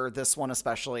 Mother, this one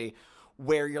especially,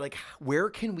 where you're like, where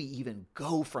can we even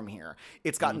go from here?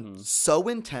 It's gotten so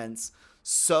intense,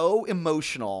 so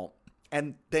emotional,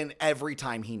 and then every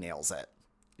time he nails it.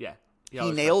 Yeah.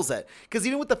 He nails it. Because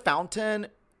even with The Fountain,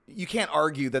 you can't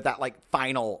argue that like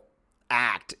final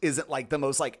act isn't like the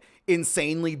most like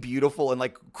insanely beautiful and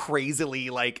like crazily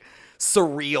like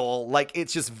surreal. Like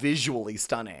it's just visually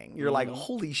stunning. You're like,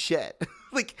 holy shit.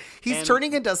 Like he's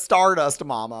turning into Stardust,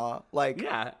 mama. Like,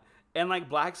 yeah. And like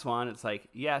Black Swan, it's like,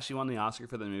 yeah, she won the Oscar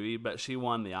for the movie, but she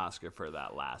won the Oscar for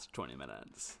that last 20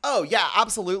 minutes. Oh yeah,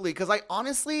 absolutely. Because I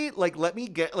honestly, like, let me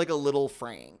get like a little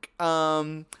frank.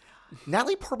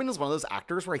 Natalie Portman is one of those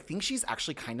actors where I think she's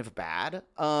actually kind of bad,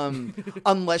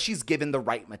 unless she's given the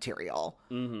right material.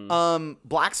 Mm-hmm.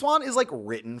 Black Swan is like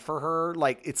written for her.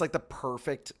 Like, it's like the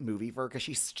perfect movie for her because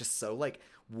she's just so like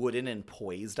wooden and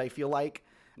poised, I feel like,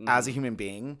 as a human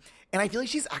being. And I feel like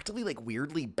she's actively like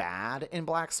weirdly bad in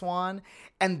Black Swan.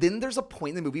 And then there's a point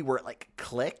in the movie where it like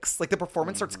clicks, like the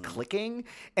performance starts clicking,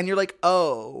 and you're like,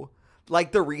 oh,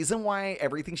 like the reason why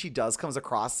everything she does comes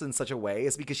across in such a way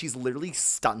is because she's literally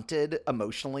stunted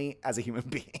emotionally as a human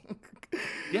being.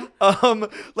 Yeah.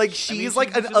 Like she's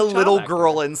like a little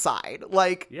girl inside,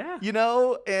 like, yeah, you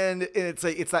know, and it's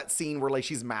that scene where like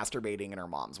she's masturbating and her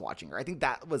mom's watching her. I think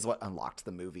that was what unlocked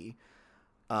the movie.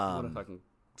 What a fucking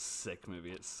sick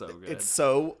movie. It's so good. It's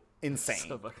so insane.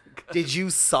 So fucking good. Did you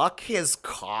suck his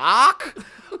cock?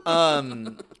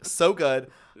 So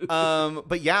good.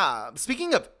 But yeah,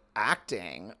 speaking of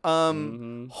acting,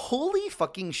 holy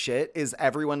fucking shit, is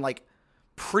everyone like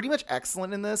pretty much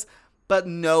excellent in this, but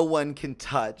no one can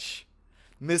touch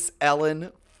Miss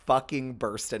Ellen fucking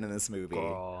Burstyn in this movie.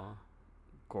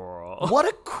 Girl. What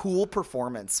a cool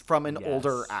performance from an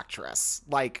older actress.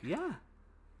 Like, yeah.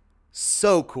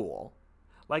 So cool.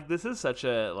 Like, this is such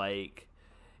a, like,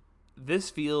 this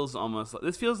feels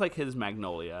like his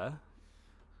Magnolia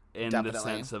in Definitely. the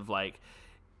sense of, like,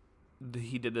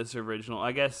 he did this original,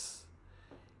 I guess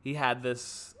he had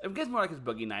this, I guess more like his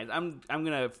Boogie Nights. I'm going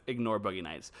to ignore Boogie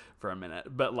Nights for a minute,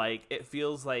 but, like, it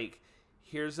feels like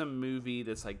here's a movie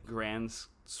that's, like, grand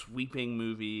sweeping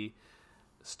movie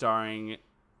starring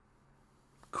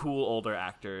cool older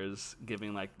actors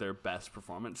giving like their best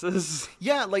performances.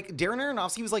 Yeah, like Darren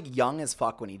Aronofsky was like young as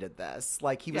fuck when he did this.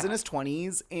 Like he was in his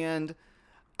 20s, and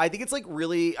I think it's like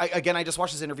really, I just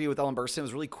watched this interview with Ellen Burstyn. It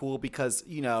was really cool because,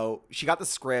 you know, she got the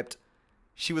script.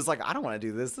 She was like, I don't want to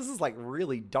do this. This is like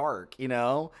really dark, you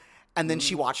know? And then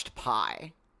she watched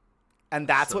Pi. And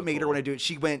that's what made her want to do it.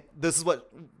 She went, this is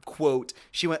what, quote,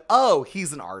 she went, oh,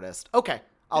 he's an artist. Okay,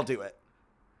 I'll do it.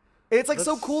 It's like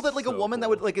so cool that like a woman that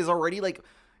would like is already like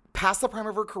past the prime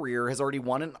of her career has already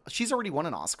won she's already won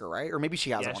an Oscar, right? Or maybe she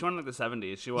hasn't. Yeah, she won in like the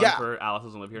 70s. She won for Alice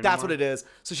Doesn't Live Here That's Anymore. what it is.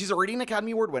 So she's already an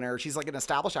Academy Award winner. She's like an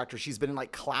established actress. She's been in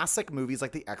like classic movies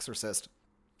like The Exorcist.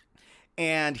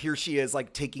 And here she is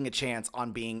like taking a chance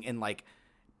on being in like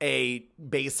a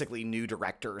basically new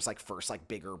director's like first like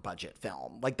bigger budget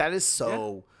film. Like that is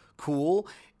so cool.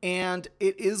 And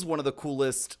it is one of the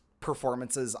coolest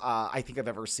performances I think I've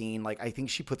ever seen. Like I think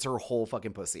she puts her whole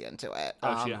fucking pussy into it.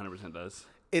 Oh, she 100% does.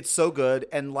 It's so good.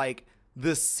 And like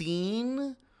the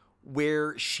scene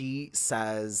where she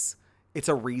says it's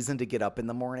a reason to get up in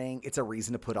the morning, it's a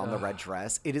reason to put on the red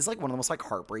dress. It is like one of the most like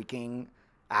heartbreaking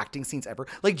acting scenes ever.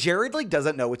 Like Jared like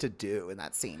doesn't know what to do in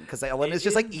that scene because Ellen is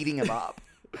just like eating him up.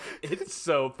 It's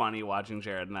so funny watching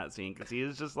Jared in that scene because he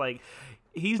is just like,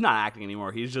 he's not acting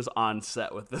anymore. He's just on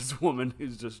set with this woman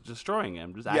who's just destroying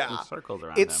him, just acting circles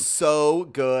around him. It's so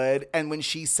good. And when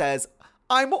she says,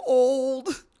 I'm old.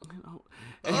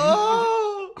 And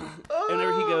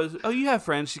whenever he goes, oh, you have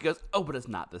friends, she goes, oh, but it's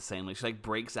not the same. Like she like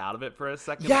breaks out of it for a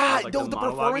second. Yeah, like, no, the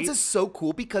performance is so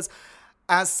cool because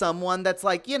as someone that's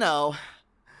like, you know,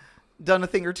 done a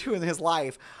thing or two in his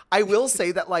life, I will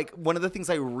say that like one of the things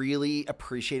I really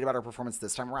appreciate about her performance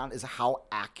this time around is how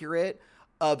accurate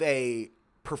of a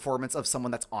performance of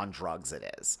someone that's on drugs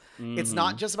it is. It's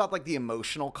not just about like the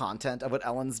emotional content of what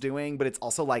Ellen's doing, but it's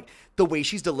also like the way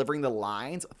she's delivering the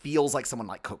lines feels like someone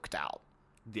like coked out.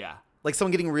 Yeah. Like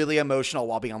someone getting really emotional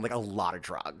while being on like a lot of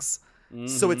drugs.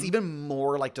 So it's even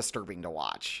more like disturbing to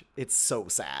watch. It's so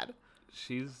sad.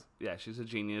 She's a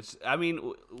genius. I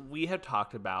mean, we have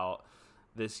talked about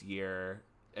this year.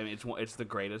 I mean, it's the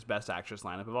greatest Best Actress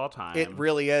lineup of all time. It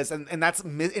really is, and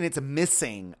it's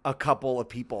missing a couple of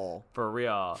people for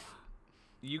real.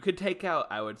 You could take out,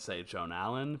 I would say, Joan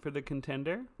Allen for the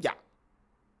contender. Yeah,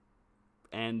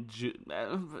 and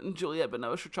Juliette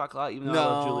Binoche for Chocolat. Even though I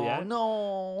love Juliette.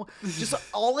 No, just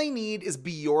all I need is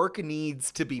Bjork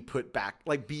needs to be put back.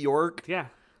 Like Bjork, yeah.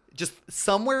 Just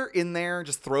somewhere in there,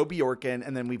 just throw Bjork in,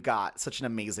 and then we've got such an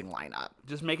amazing lineup.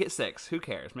 Just make it 6. Who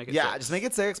cares? Make it 6. Yeah, just make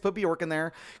it 6. Put Bjork in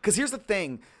there. Because here's the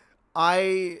thing.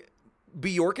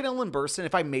 Bjork and Ellen Burstyn,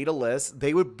 if I made a list,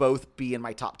 they would both be in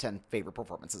my top 10 favorite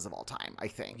performances of all time, I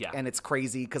think. Yeah. And it's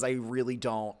crazy because I really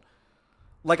don't...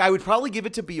 Like, I would probably give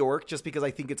it to Bjork just because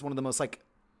I think it's one of the most, like,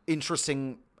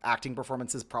 interesting acting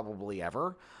performances probably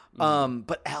ever.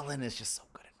 But Ellen is just so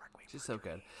good in Requiem. She's so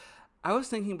good. I was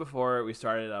thinking before we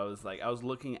started, I was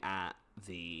looking at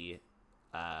the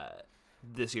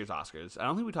this year's Oscars. I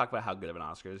don't think we talked about how good of an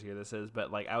Oscars year this is,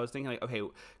 but like I was thinking, like, okay,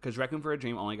 because Requiem for a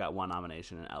Dream only got one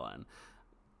nomination in Ellen.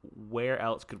 Where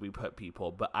else could we put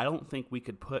people? But I don't think we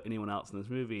could put anyone else in this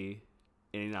movie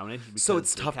in any nominations. So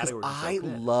it's tough because I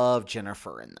love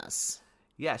Jennifer in this.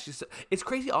 Yeah, it's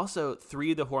crazy. Also,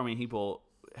 3 of the 4 main people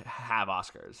have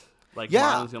Oscars. Like,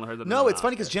 Marlon's the only person. No, it's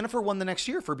funny because Jennifer won the next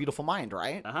year for Beautiful Mind,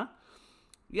 right?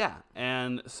 Yeah,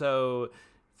 and so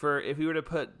if we were to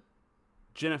put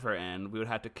Jennifer in, we would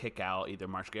have to kick out either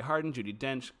Marcia Gay Harden, Judi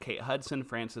Dench, Kate Hudson,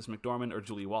 Frances McDormand, or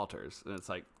Julie Walters, and it's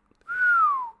like,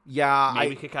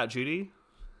 maybe kick out Judy.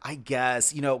 I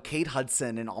guess Kate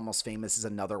Hudson in Almost Famous is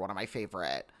another one of my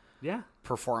favorite.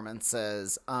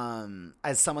 Performances.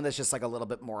 As someone that's just like a little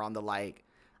bit more on the like,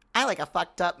 I like a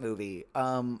fucked up movie.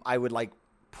 I would like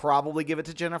probably give it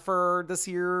to Jennifer this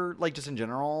year, like just in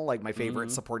general, like my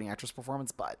favorite supporting actress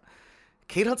performance. But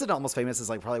Kate Hudson in Almost Famous is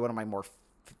like probably one of my more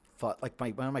fun, like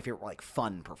one of my favorite like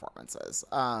fun performances.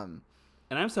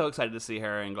 And I'm so excited to see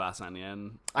her in Glass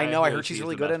Onion. I know. I heard she's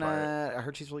really good in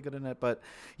it. But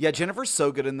yeah, Jennifer's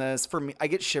so good in this. For me, I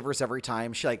get shivers every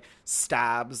time she like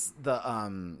stabs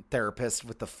the therapist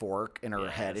with the fork in her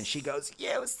head, and she goes,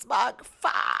 "You smug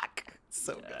fuck."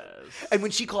 So good. And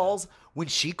when she calls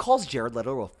Jared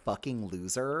Leto a fucking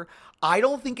loser, I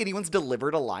don't think anyone's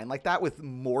delivered a line like that with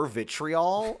more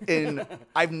vitriol. And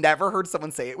I've never heard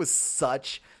someone say it with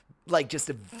such like just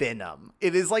a venom.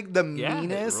 It is like the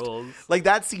meanest. Like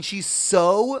that scene, she's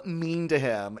so mean to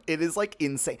him. It is like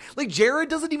insane. Like Jared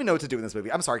doesn't even know what to do in this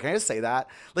movie. I'm sorry, can I just say that?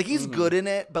 Like he's good in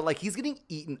it, but like he's getting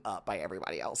eaten up by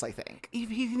everybody else, I think. He's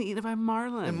getting eaten up by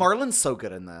Marlon. And Marlon's so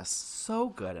good in this. So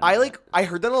good. I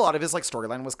heard that a lot of his like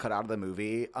storyline was cut out of the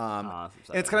movie. And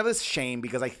it's kind of a shame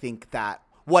because I think that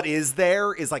what is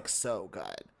there is like so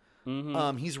good.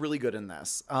 He's really good in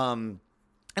this. And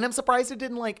I'm surprised it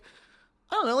didn't like,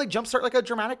 I don't know, like jumpstart like a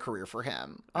dramatic career for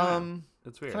him.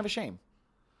 It's weird. Kind of a shame.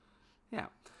 Yeah.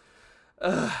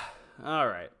 All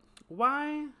right.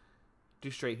 Why do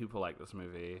straight people like this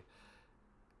movie?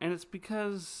 And it's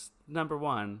because, number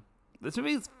one, this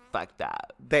movie is fucked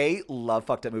up. They love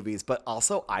fucked up movies, but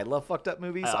also I love fucked up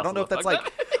movies. I don't know if that's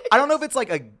like, I don't know if it's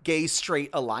like a gay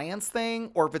straight alliance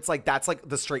thing or if it's like that's like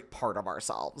the straight part of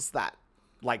ourselves that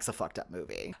likes a fucked up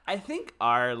movie. I think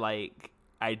our like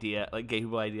idea, like gay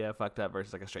people idea of fucked up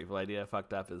versus like a straight people idea of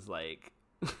fucked up is like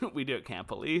we do it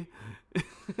campily.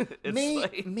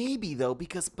 Maybe though,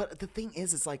 but the thing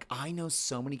is, it's like I know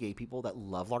so many gay people that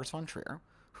love Lars von Trier,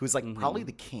 who's like probably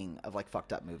the king of like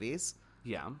fucked up movies.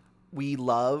 Yeah, we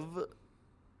love.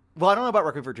 Well, I don't know about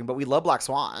Requiem for a Dream, but we love Black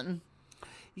Swan.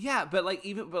 Yeah, but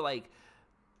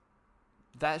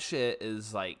that shit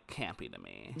is like campy to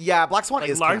me. Yeah, Black Swan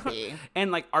is campy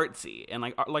and like artsy, and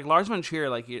like Lars von Trier,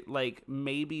 like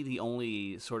maybe the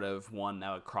only sort of one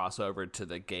that would cross over to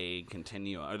the gay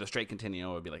continuum or the straight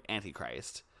continuum would be like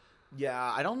Antichrist.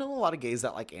 Yeah, I don't know a lot of gays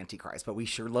that like Antichrist, but we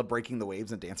sure love Breaking the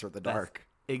Waves and Dancer with the Dark.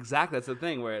 Exactly, that's the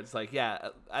thing where it's like, yeah,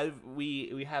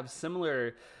 we have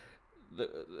similar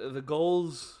the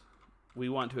goals we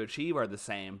want to achieve are the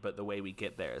same, but the way we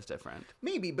get there is different.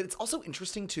 Maybe, but it's also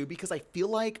interesting too because I feel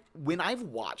like when I've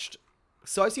watched,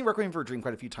 so I've seen Requiem for a Dream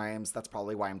quite a few times. That's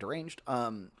probably why I'm deranged.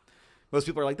 Most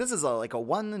people are like, this is like a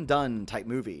one and done type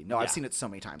movie. No, I've seen it so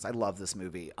many times. I love this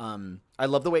movie. I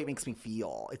love the way it makes me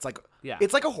feel. It's like,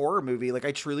 it's like a horror movie. Like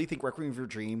I truly think Requiem for a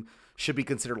Dream should be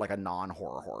considered like a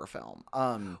non-horror film.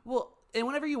 Well, and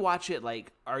whenever you watch it,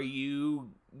 like, are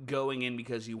you going in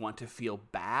because you want to feel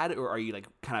bad, or are you like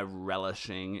kind of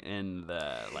relishing in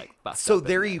the like? So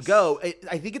there you go.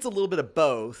 I think it's a little bit of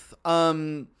both.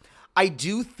 I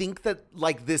do think that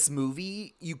like this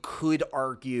movie, you could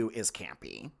argue is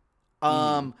campy.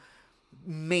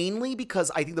 Mainly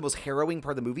because I think the most harrowing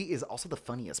part of the movie is also the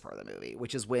funniest part of the movie,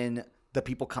 which is when the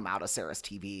people come out of Sarah's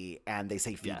TV and they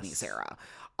say, "Feed me, Sarah."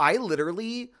 I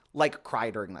literally like cry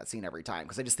during that scene every time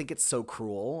because I just think it's so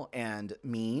cruel and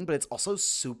mean, but it's also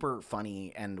super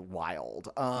funny and wild.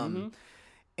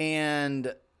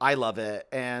 And I love it.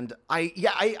 And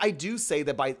I do say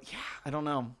that I don't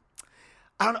know.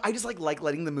 I just like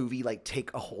letting the movie like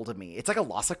take a hold of me. It's like a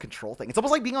loss of control thing. It's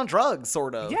almost like being on drugs,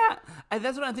 sort of. Yeah, and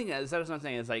that's what I'm thinking. That's what I'm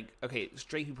saying. Is like, okay,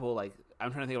 straight people. Like,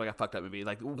 I'm trying to think of like a fucked up movie.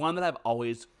 Like one that I've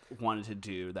always wanted to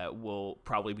do that will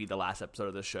probably be the last episode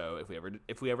of the show if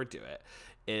we ever do it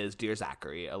is Dear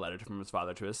Zachary, a letter from his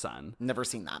father to his son. Never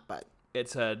seen that, but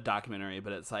it's a documentary.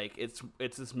 But it's like it's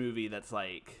this movie that's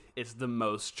like it's the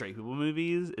most straight people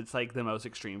movies. It's like the most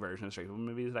extreme version of straight people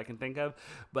movies that I can think of.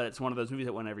 But it's one of those movies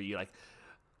that whenever you like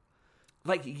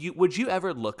would you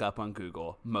ever look up on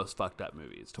Google most fucked up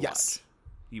movies to watch?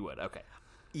 You would. Okay.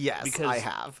 Yes, because I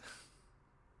have.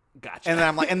 Gotcha.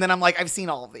 And then I'm like, I've seen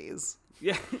all of these.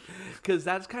 Yeah, because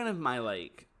that's kind of my,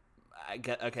 like,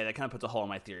 that kind of puts a hole in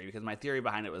my theory, because my theory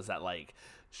behind it was that, like,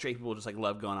 straight people just, like,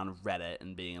 love going on Reddit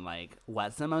and being like,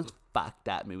 what's the most fucked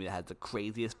up movie that has the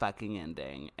craziest fucking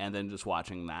ending? And then just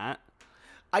watching that.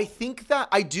 I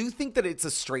do think that it's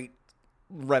a straight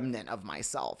remnant of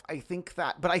myself. I think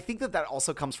that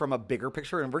also comes from a bigger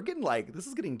picture, and we're getting, like, this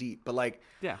is getting deep, but, like,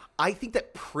 yeah, I think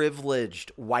that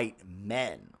privileged white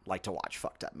men like to watch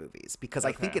fucked up movies because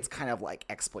I think it's kind of, like,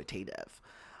 exploitative.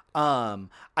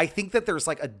 I think that there's,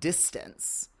 like, a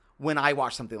distance when I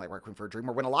watch something like Requiem for a Dream,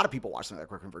 or when a lot of people watch something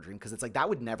like Requiem for a Dream, because it's like, that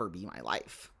would never be my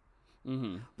life.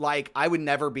 Mm-hmm. Like, I would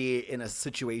never be in a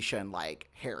situation like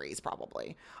Harry's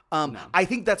probably. No. I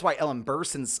think that's why Ellen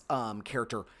Burstyn's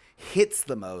character hits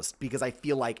the most, because I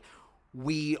feel like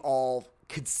we all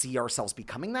could see ourselves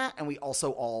becoming that, and we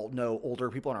also all know older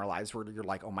people in our lives where you're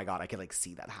like, oh my god, I could, like,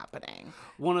 see that happening.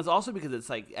 Well, it's also because it's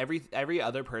like every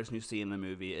other person you see in the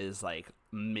movie is, like,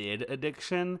 mid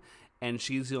addiction, and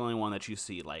she's the only one that you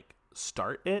see, like,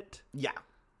 start it. Yeah.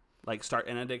 Like, start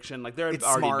an addiction. Like, there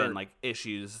have been, like,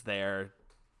 issues there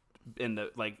in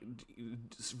the, like,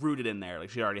 rooted in there. Like,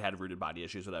 she already had rooted body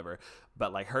issues, whatever.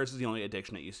 But, like, hers is the only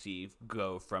addiction that you see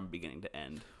go from beginning to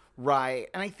end. Right.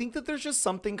 And I think that there's just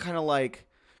something kind of, like,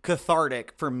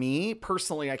 cathartic for me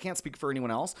personally. I can't speak for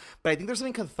anyone else, but I think there's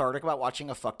something cathartic about watching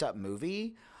a fucked up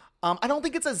movie. I don't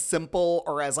think it's as simple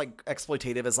or as, like,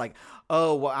 exploitative as, like,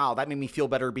 oh, wow, that made me feel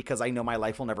better because I know my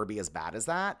life will never be as bad as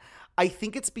that. I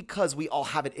think it's because we all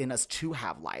have it in us to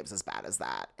have lives as bad as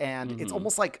that. And it's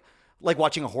almost like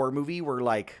watching a horror movie where,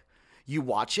 like, you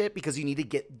watch it because you need to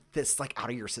get this, like, out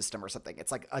of your system or something.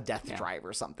 It's like a death drive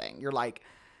or something. You're like,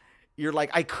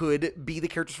 I could be the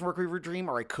characters from Requiem for a Dream,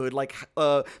 or I could, like,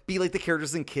 be like the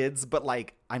characters in Kids, but,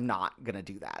 like, I'm not gonna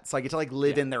do that. So I get to, like,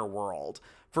 live in their world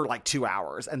for, like, 2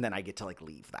 hours, and then I get to, like,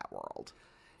 leave that world.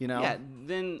 You know? Yeah.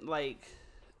 Then, like,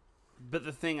 but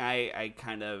the thing I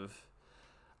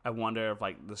wonder if,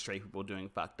 like, the straight people doing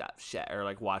fucked up shit, or,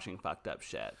 like, watching fucked up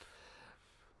shit,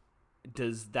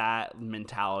 does that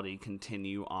mentality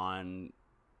continue on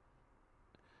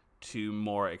to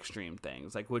more extreme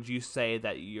things? Like, would you say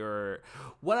that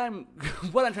what I'm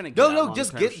trying to get No,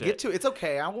 just get to it. It's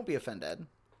okay. I won't be offended.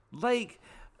 Like,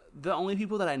 the only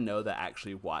people that I know that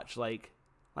actually watch, like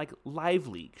live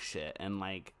leak shit and,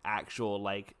 like, actual,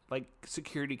 like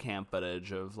security cam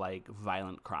footage of, like,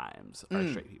 violent crimes are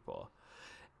straight people.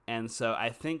 And so I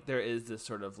think there is this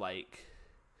sort of, like,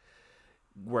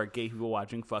 where gay people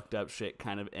watching fucked up shit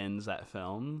kind of ends that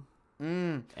film.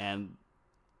 And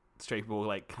straight people,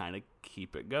 like, kind of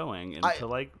keep it going into,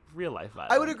 like, real life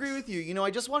violence. I would agree with you. You know, I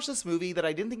just watched this movie that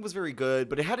I didn't think was very good,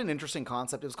 but it had an interesting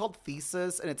concept. It was called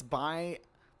Thesis, and it's by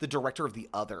the director of The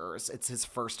Others. It's his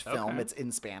first film. It's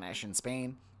in Spanish in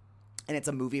Spain. And it's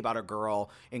a movie about a girl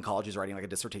in college who's writing, like, a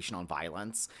dissertation on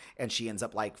violence, and she ends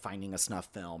up, like, finding a snuff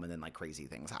film, and then, like, crazy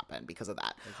things happen because of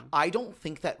that. I don't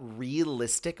think that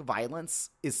realistic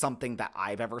violence is something that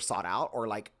I've ever sought out, or,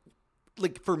 like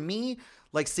for me,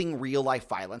 like, seeing real life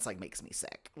violence, like, makes me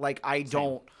sick. Like, I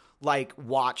don't, like,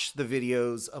 watch the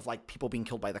videos of, like, people being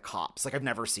killed by the cops. Like, I've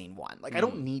never seen one. Like, I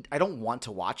don't want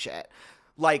to watch it.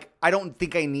 Like, I don't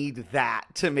think I need that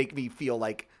to make me feel,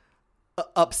 like,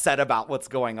 upset about what's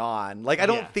going on. Like, I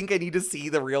don't think I need to see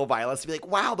the real violence to be like,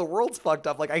 wow, the world's fucked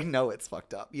up. Like, I know it's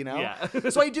fucked up, you know? Yeah.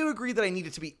 So I do agree that I need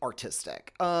it to be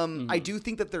artistic. I do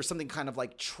think that there's something kind of,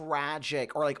 like,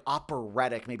 tragic or, like,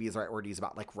 operatic, maybe is the right word to use,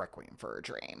 about, like, Requiem for a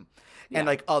Dream. And,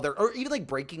 like, or even, like,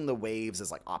 Breaking the Waves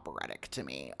is, like, operatic to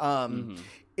me.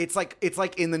 It's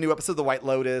like in the new episode of The White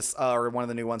Lotus, or one of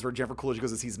the new ones where Jennifer Coolidge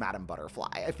goes and sees Madame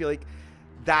Butterfly. I feel like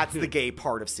that's the gay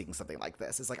part of seeing something like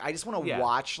this. It's like, I just want to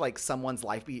watch, like, someone's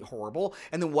life be horrible.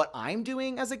 And then what I'm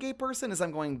doing as a gay person is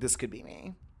I'm going, this could be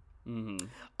me.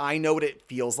 I know what it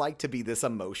feels like to be this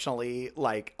emotionally,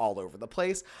 like, all over the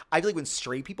place. I feel like when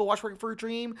straight people watch Requiem for a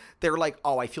Dream, they're like,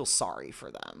 oh, I feel sorry for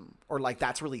them. Or, like,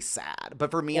 that's really sad. But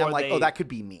for me, I'm like, oh, that could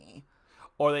be me.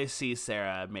 Or they see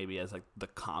Sarah maybe as, like, the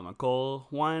comical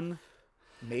one.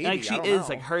 Maybe, like, she I don't is know.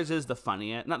 like, hers is the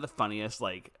funniest, not the funniest,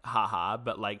 like, haha,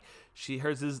 but, like,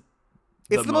 hers is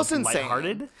it's the most insane.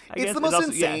 Lighthearted, it's the most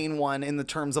insane one in the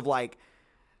terms of, like,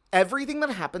 everything that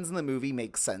happens in the movie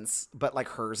makes sense, but, like,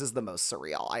 hers is the most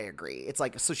surreal. I agree. It's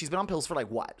like, so she's been on pills for,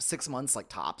 like, what, 6 months, like,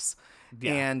 tops,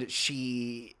 and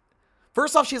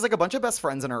first off, she has, like, a bunch of best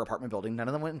friends in her apartment building. None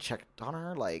of them went and checked on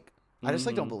her. Like, I just,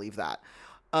 like, don't believe that.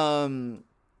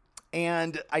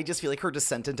 And I just feel like her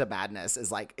descent into madness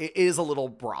is, like, it is a little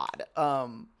broad.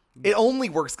 It only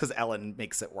works because Ellen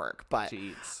makes it work, but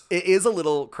it is a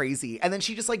little crazy. And then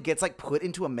she just, like, gets, like, put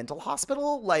into a mental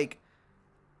hospital. Like,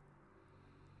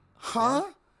 huh?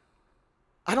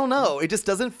 I don't know. It just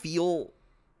doesn't feel.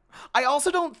 I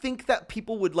also don't think that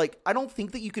people would I don't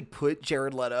think that you could put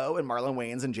Jared Leto and Marlon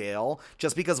Wayans in jail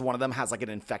just because one of them has an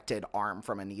infected arm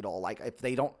from a needle. If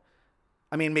they don't,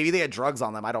 I mean, maybe they had drugs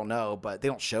on them. I don't know, but they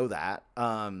don't show that. But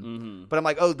I'm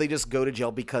oh, they just go to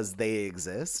jail because they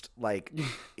exist,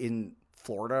 in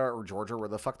Florida or Georgia, where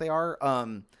the fuck they are.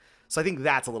 So I think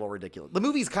that's a little ridiculous. The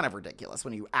movie's kind of ridiculous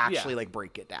when you actually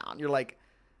break it down. You're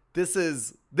this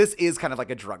is kind of like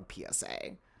a drug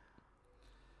PSA.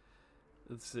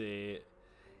 Let's see.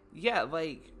 Yeah,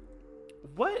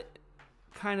 what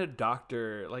kind of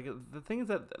doctor? The thing is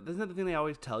that isn't that the thing they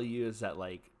always tell you is that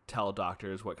tell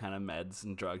doctors what kind of meds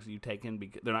and drugs you've taken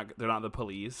because they're not the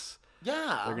police.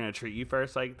 Yeah, they're gonna treat you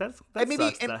first. That maybe,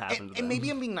 sucks that happens. And maybe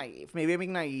I'm being naive. Maybe I'm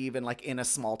being naive, and in a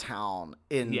small town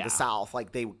in the South,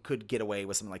 they could get away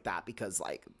with something like that because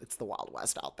it's the Wild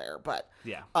West out there. But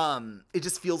it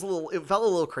just feels it felt a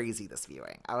little crazy this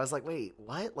viewing. I was wait,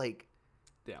 what?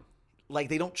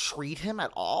 They don't treat him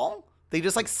at all. They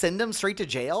just send him straight to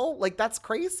jail. That's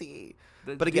crazy.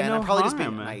 But again, I'm probably just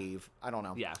being naive. I don't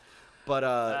know. Yeah. But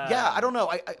I don't know.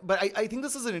 I think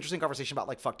this is an interesting conversation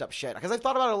about fucked up shit because I've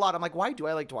thought about it a lot. I'm why do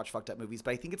I like to watch fucked up movies?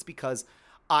 But I think it's because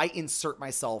I insert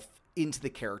myself into the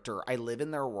character. I live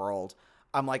in their world.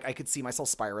 I'm I could see myself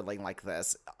spiraling like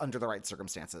this under the right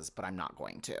circumstances, but I'm not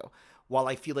going to. While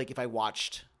I feel if I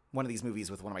watched one of these movies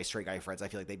with one of my straight guy friends, I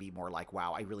feel they'd be more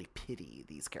wow, I really pity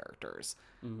these characters.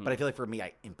 Mm-hmm. But I feel for me,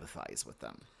 I empathize with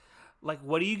them.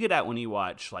 What do you get at when you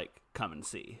watch Come and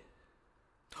See?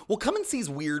 Well, Come and See is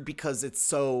weird because it's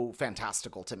so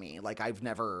fantastical to me. I've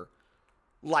never,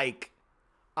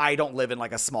 I don't live in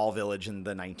a small village in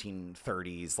the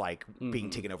 1930s, being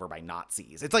taken over by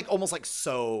Nazis. It's almost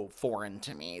so foreign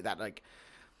to me that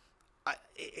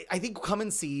I think Come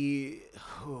and See.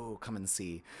 Oh, Come and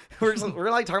See. We're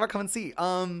talking about Come and See.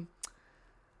 Come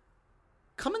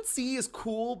and See is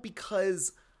cool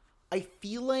because I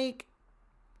feel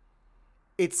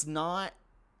it's not.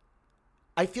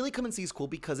 I feel Come and See is cool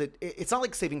because it's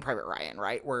not Saving Private Ryan,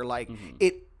 right? Where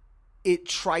it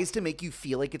tries to make you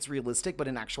feel it's realistic, but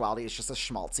in actuality, it's just a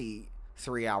schmaltzy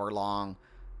 3-hour long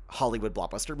Hollywood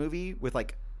blockbuster movie with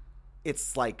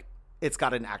it's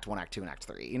got an act 1, act 2, and act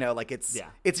 3.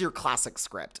 It's your classic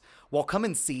script. While Come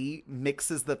and See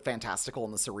mixes the fantastical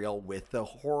and the surreal with the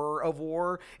horror of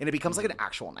war, and it becomes an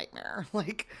actual nightmare.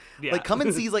 Come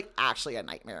and See is actually a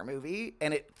nightmare movie,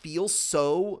 and it feels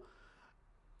so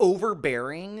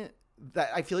overbearing that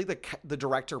I feel the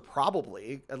director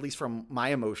probably, at least from my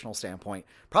emotional standpoint,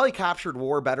 probably captured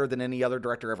war better than any other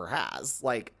director ever has.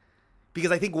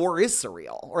 Because I think war is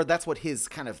surreal, or that's what his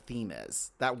kind of theme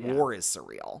is. That war is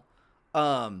surreal.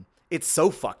 It's so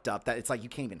fucked up that it's you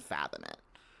can't even fathom it.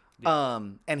 Yeah.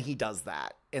 And he does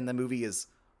that, and the movie is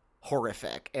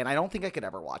horrific, and I don't think I could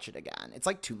ever watch it again. It's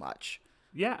too much.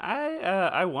 Yeah,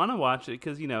 I want to watch it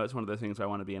because, it's one of those things where I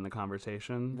want to be in the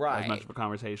conversation. Right. As much of a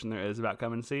conversation there is about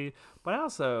Come and See. But I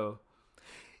also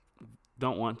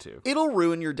don't want to. It'll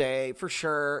ruin your day, for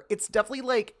sure. It's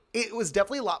definitely it was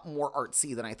definitely a lot more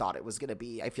artsy than I thought it was going to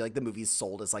be. I feel the movie's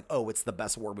sold as oh, it's the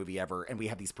best war movie ever. And we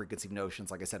have these preconceived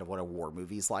notions, like I said, of what a war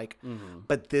movie's like. Mm-hmm.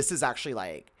 But this is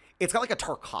actually it's got a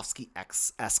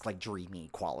Tarkovsky-esque dreamy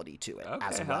quality to it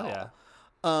as well. Hell yeah.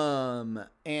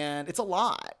 And it's a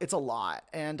lot.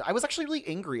 And I was actually really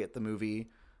angry at the movie,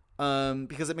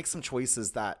 because it makes some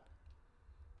choices that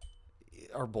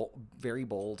are very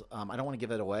bold. I don't want to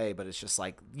give it away, but it's just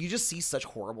you just see such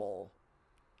horrible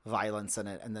violence in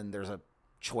it. And then there's a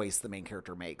choice the main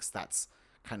character makes. That's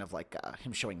kind of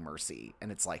him showing mercy.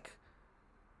 And it's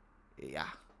yeah,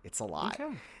 it's a lot.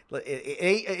 Okay. It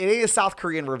ain't a South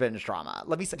Korean revenge drama.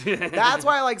 Let me say that's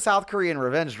why I like South Korean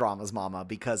revenge dramas, Mama,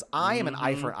 because I am an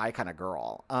eye for an eye kind of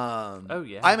girl. Oh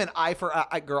yeah, I'm an eye for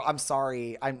eye girl. I'm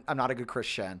sorry, I'm not a good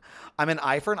Christian. I'm an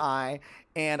eye for an eye,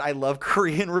 and I love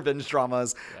Korean revenge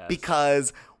dramas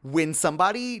because when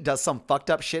somebody does some fucked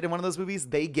up shit in one of those movies,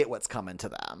 they get what's coming to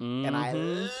them, and I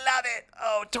love it.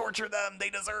 Oh, torture them, they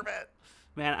deserve it.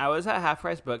 Man, I was at Half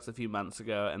Price Books a few months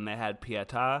ago, and they had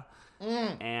Pietà.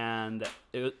 And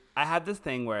I had this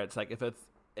thing where it's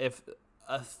if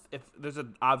there's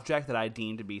an object that I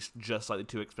deem to be just slightly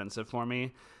too expensive for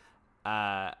me,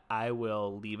 I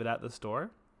will leave it at the store.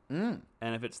 And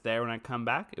if it's there when I come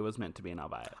back, it was meant to be, and I'll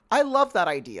buy it. I love that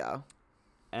idea.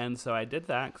 And so I did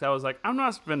that because I was I'm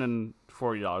not spending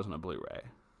 $40 on a Blu-ray.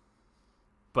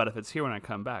 But if it's here when I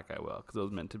come back, I will, because it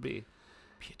was meant to be.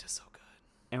 Pietà's so good.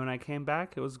 And when I came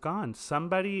back, it was gone.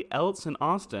 Somebody else in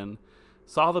Austin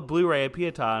saw the Blu-ray of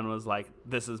Pietà and was like,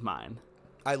 this is mine.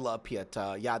 I love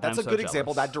Pietà. Yeah, that's a good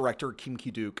example. That director, Kim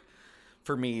Ki-duk,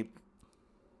 for me,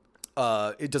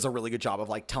 it does a really good job of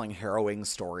like telling harrowing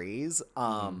stories.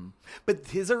 But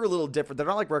his are a little different. They're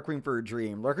not like Requiem for a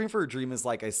Dream. Requiem for a Dream is,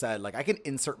 like I said, like I can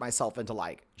insert myself into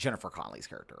like Jennifer Connelly's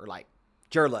character or like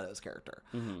Jared Leto's character.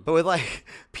 But with like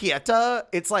Pieta,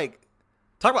 it's like,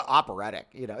 talk about operatic,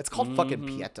 you know, it's called fucking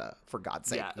Pieta, for God's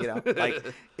sake, you know, like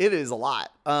it is a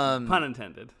lot. Pun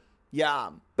intended. Yeah.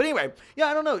 But anyway, yeah,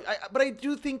 I don't know. But I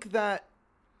do think that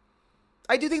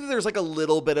there's like a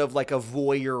little bit of like a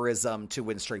voyeurism to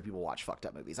when straight people watch fucked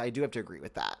up movies. I do have to agree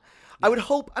with that. I would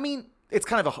hope, I mean, it's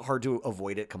kind of hard to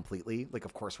avoid it completely. Like,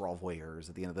 of course, we're all voyeurs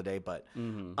at the end of the day, but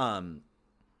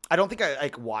I don't think I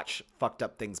like watch fucked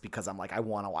up things because I'm like, I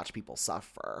want to watch people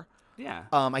suffer. Yeah.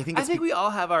 I think we all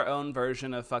have our own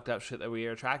version of fucked up shit that we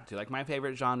are attracted to. Like, my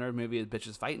favorite genre of movie is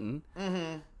bitches fighting.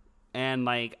 And,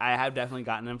 like, I have definitely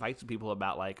gotten in fights with people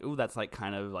about, like, ooh, that's, like,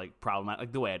 kind of, like, problematic.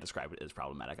 Like, the way I describe it is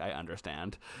problematic. I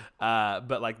understand.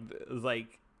 But, like,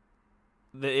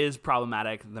 that is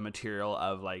problematic, the material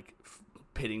of, like,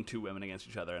 pitting two women against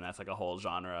each other. And that's, like, a whole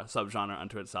subgenre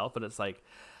unto itself. But it's, like,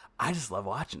 I just love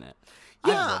watching it.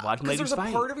 Yeah, I just love watching ladies because there's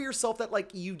fight. a part of yourself that,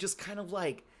 like, you just kind of,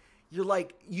 like, you're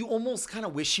like, you almost kind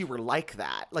of wish you were like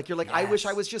that. Like, you're like, I wish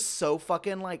I was just so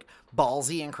fucking, like,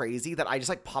 ballsy and crazy that I just,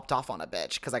 like, popped off on a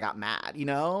bitch because I got mad, you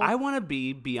know? I want to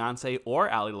be Beyonce or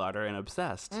Ally Lauder and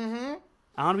obsessed. I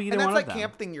want to be either one of them. And that's that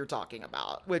camp thing you're talking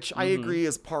about, which I agree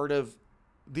is part of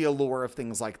the allure of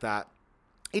things like that.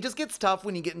 It just gets tough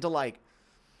when you get into, like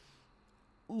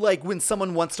when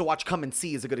someone wants to watch Come and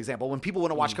See is a good example. When people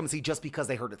want to watch Come and See just because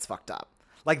they heard it's fucked up.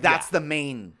 Like, that's the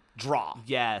main draw.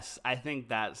 Yes, I think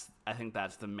that's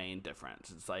the main difference.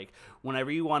 It's like,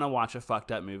 whenever you want to watch a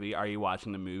fucked up movie, are you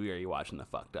watching the movie or are you watching the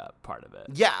fucked up part of it?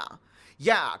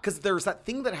 Yeah, because there's that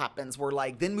thing that happens where,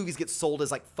 like, then movies get sold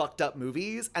as, like, fucked up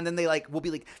movies, and then they, like, will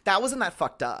be like, that wasn't that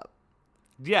fucked up.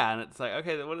 Yeah, and it's like,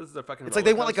 okay, what is the fucking... It's like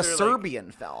they want, like, a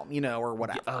Serbian film, you know, or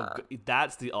whatever. Oh,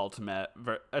 that's the ultimate...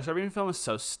 A Serbian film is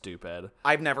so stupid.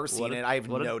 I've never seen it. I have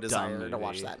no desire to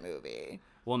watch that movie.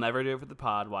 We'll never do it for the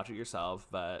pod. Watch it yourself,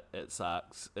 but it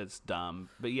sucks. It's dumb.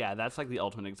 But yeah, that's like the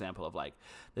ultimate example of like,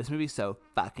 this movie's so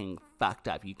fucking fucked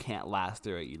up. You can't last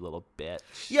through it, you little bitch.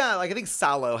 Yeah, like I think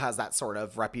Salò has that sort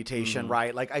of reputation,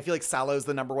 right? Like I feel like Salò's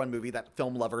the number one movie that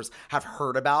film lovers have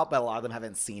heard about, but a lot of them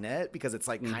haven't seen it because it's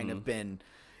like kind of been,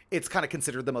 it's kind of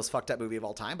considered the most fucked up movie of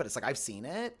all time. But it's like, I've seen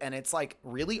it and it's like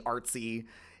really artsy.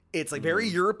 It's like very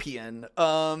European.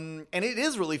 And it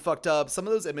is really fucked up. Some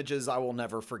of those images I will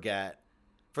never forget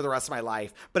for the rest of my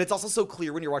life. But it's also so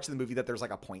clear when you're watching the movie that there's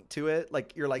like a point to it.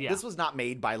 Like you're like, this was not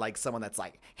made by like someone that's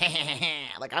like,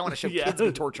 like I want to show kids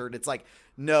be tortured. It's like,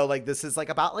 no, like this is like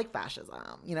about like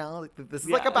fascism, you know, like, this is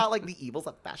like about like the evils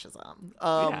of fascism.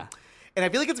 And I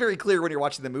feel like it's very clear when you're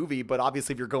watching the movie, but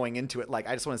obviously if you're going into it, like,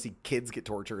 I just want to see kids get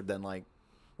tortured, then like,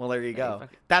 well, there you go.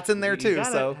 That's in there too.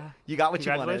 So you got what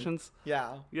you wanted. Congratulations.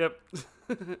 Yeah. Yep.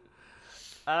 We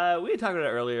had talked about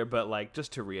it earlier, but like,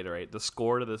 just to reiterate, the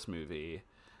score to this movie,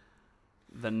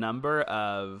 the number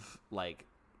of like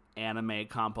anime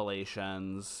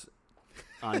compilations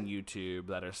on YouTube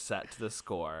that are set to the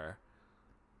score,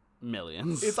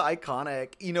 millions. It's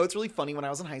iconic. You know, it's really funny. When I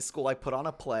was in high school, I put on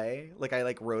a play. Like I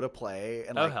like wrote a play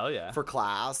and like hell yeah, for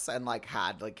class, and like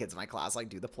had like kids in my class like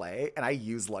do the play, and I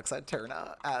used Lux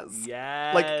Eterna as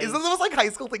like, is this the most like high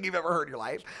school thing you've ever heard in your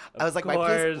life? I was like, my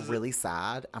play's really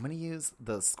sad. I'm gonna use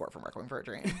the score from Requiem for a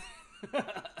Dream.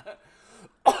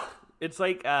 It's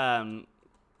like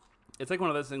one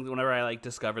of those things. Whenever I like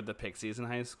discovered the Pixies in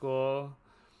high school,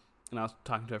 and I was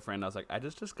talking to a friend, I was like, I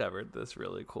just discovered this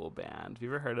really cool band. Have you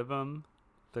ever heard of them?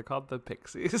 They're called the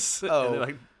Pixies. Oh, and they're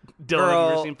like Dylan, have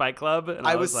you ever seen Fight Club? And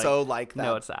I was so like that.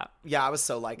 No, it's that. Yeah, I was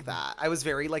so like that. I was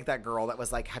very like that girl that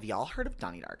was like, have y'all heard of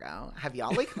Donnie Darko? Have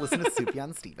y'all like listened to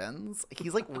Sufjan Stevens?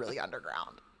 He's like really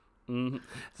underground.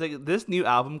 It's like this new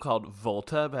album called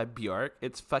Volta by Bjork.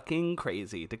 It's fucking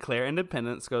crazy. Declare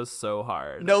Independence goes so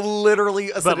hard. No,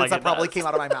 literally a sentence like that probably came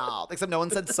out of my mouth. Except no one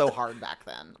said so hard back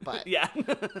then. But yeah.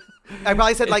 I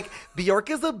probably said like, Bjork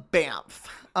is a Banff.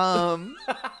 Or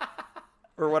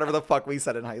whatever the fuck we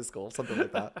said in high school. Something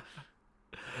like that.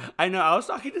 I know. I was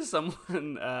talking to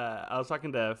someone. I was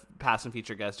talking to past and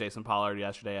future guest Jason Pollard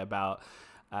yesterday about...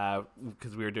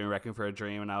 because we were doing Requiem for a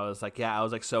Dream, and I was like, I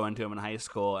was like so into him in high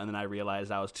school, and then I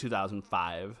realized that was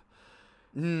 2005,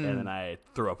 and then I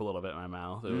threw up a little bit in my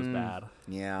mouth. It was bad.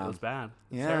 Yeah, it was bad.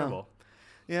 It's yeah. terrible.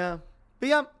 Yeah, but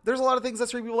yeah, there's a lot of things that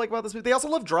straight people like about this movie. They also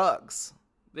love drugs.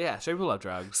 Yeah, straight people love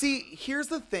drugs. See, here's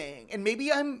the thing, and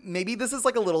maybe this is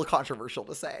like a little controversial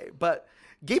to say, but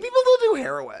gay people don't do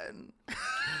heroin.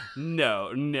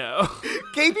 No.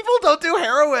 Gay people don't do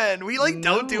heroin. We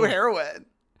don't do heroin.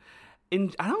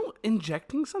 I don't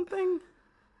injecting something.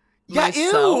 Yeah,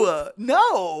 myself. ew.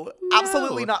 No,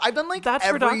 absolutely not. I've done like That's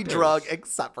for every doctors. drug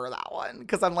except for that one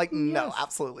because I'm like, no, Yes.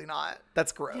 absolutely not.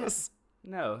 That's gross.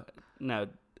 No.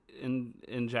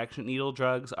 Injection needle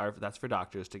drugs that's for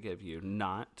doctors to give you,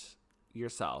 not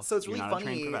yourself. So it's You're really not a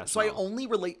trained funny. So professional. I only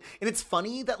relate, and it's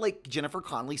funny that like Jennifer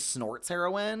Connelly snorts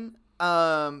heroin,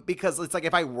 because it's like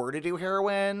if I were to do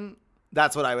heroin,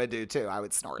 that's what I would do too. I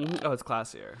would snort it. Oh, it's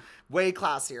classier. Way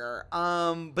classier.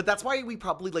 But that's why we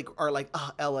probably like are like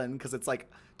Ellen, because it's like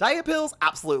diet pills.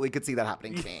 Absolutely could see that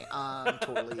happening to me.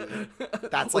 Totally.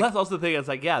 That's Well, like that's also the thing. It's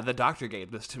like, yeah, the doctor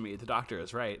gave this to me. The doctor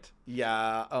is right.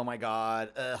 yeah. Oh my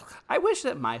god. Ugh. I wish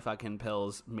that my fucking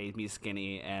pills made me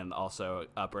skinny and also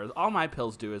uppers. All my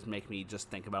pills do is make me just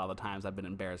think about all the times I've been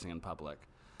embarrassing in public.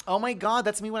 Oh my god.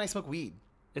 That's me when I smoke weed.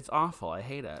 It's awful. I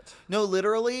hate it. No,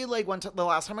 literally, like the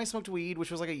last time I smoked weed,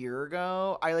 which was like a year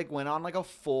ago, I like went on like a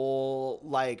full,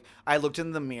 like, I looked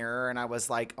in the mirror and I was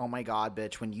like, oh my god,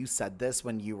 bitch, when you said this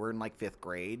when you were in like 5th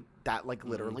grade, that like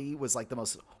literally was like the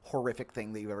most horrific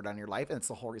thing that you've ever done in your life, and it's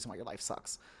the whole reason why your life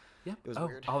sucks. Yeah, It was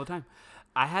weird. all the time.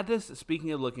 I had this.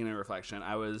 Speaking of looking at reflection,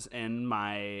 I was in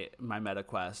my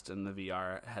MetaQuest and the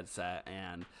VR headset,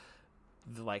 and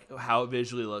like how it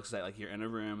visually looks like you're in a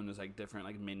room and there's like different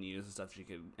like menus and stuff you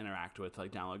could interact with,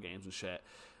 like download games and shit.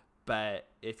 But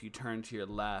if you turn to your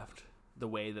left, the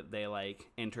way that they like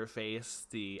interface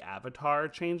the avatar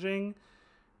changing,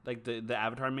 like the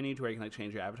avatar menu to where you can like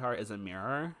change your avatar, is a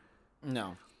mirror.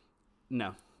 No.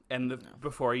 And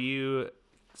before you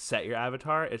set your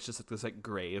avatar, it's just like this like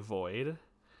gray void.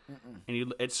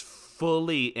 And it's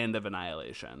fully End of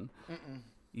Annihilation.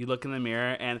 You look in the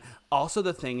mirror, and also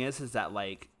the thing is that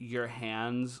like your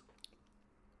hands,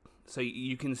 so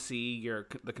you can see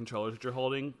the controllers that you're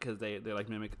holding, because they like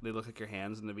they look like your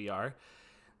hands in the VR,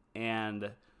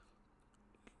 and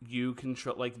you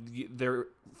control they're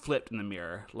flipped in the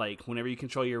mirror. Like whenever you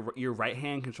control your right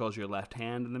hand controls your left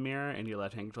hand in the mirror, and your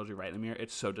left hand controls your right in the mirror.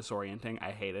 It's so disorienting.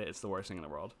 I hate it. It's the worst thing in the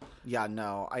world. Yeah,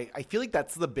 no. I feel like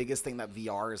that's the biggest thing that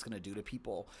VR is going to do to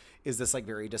people, is this like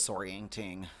very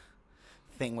disorienting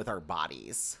thing with our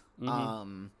bodies.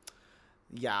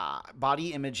 Yeah,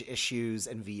 body image issues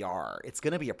and VR. It's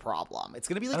going to be a problem. It's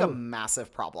going to be like a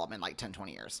massive problem in like 10,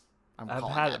 20 years.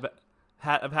 I've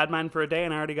had mine for a day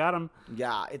and I already got them.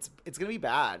 Yeah, it's going to be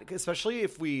bad, especially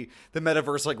if the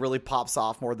metaverse like really pops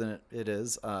off more than it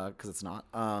is, because it's not.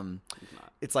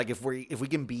 It's like if we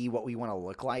can be what we want to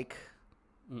look like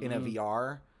in a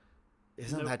VR,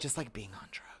 isn't that just like being on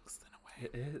drugs in a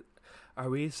way? Are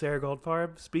we Sarah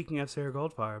Goldfarb? Speaking of Sarah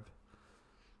Goldfarb,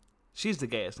 she's the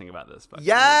gayest thing about this.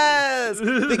 Yes!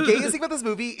 The gayest thing about this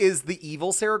movie is the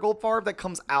evil Sarah Goldfarb that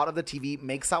comes out of the TV,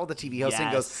 makes out with the TV host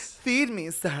and goes, "Feed me,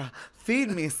 Sarah.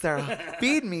 Feed me, Sarah.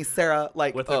 Feed me, Sarah."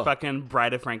 Like, with her fucking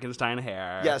Bride of Frankenstein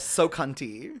hair. Yes, so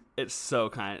cunty. It's so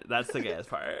kind. That's the gayest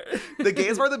part. The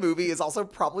gayest part of the movie is also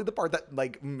probably the part that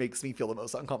like makes me feel the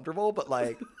most uncomfortable, but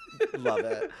like, love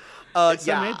it. It's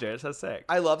so major. It's so sick.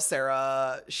 I love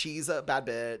Sarah. She's a bad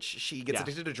bitch. She gets Yeah.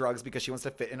 addicted to drugs because she wants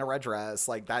to fit in a red dress.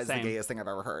 Like, that is the gayest thing I've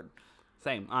ever heard.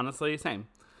 Same. Honestly, same.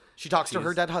 She talks to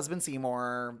her dead husband,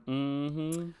 Seymour.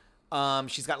 Mm-hmm.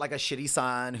 She's got like a shitty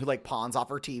son who like pawns off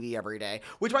her TV every day.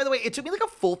 Which, by the way, it took me like a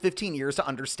full 15 years to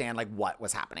understand like what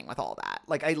was happening with all that.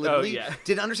 Like, I literally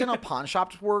didn't understand how pawn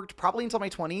shops worked probably until my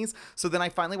 20s. So then I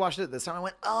finally watched it this time. I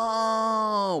went,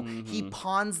 oh, he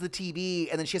pawns the TV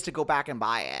and then she has to go back and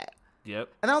buy it. Yep.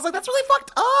 And I was like, that's really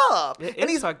fucked up. And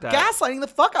he's gaslighting the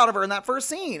fuck out of her in that first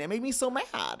scene. It made me so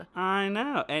mad. I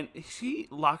know. And she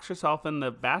locks herself in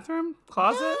the bathroom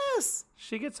closet. Yes.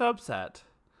 She gets so upset.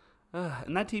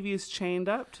 And that TV is chained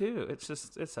up, too. It's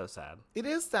so sad. It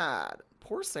is sad.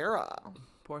 Poor Sarah.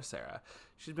 Poor Sarah.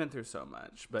 She's been through so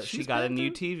much. But she got a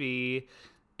new TV,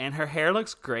 and her hair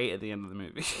looks great at the end of the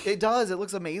movie. It does. It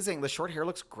looks amazing. The short hair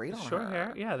looks great on her. Short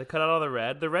hair? Yeah, they cut out all the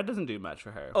red. The red doesn't do much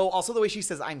for her. Oh, also the way she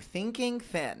says, "I'm thinking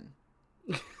thin."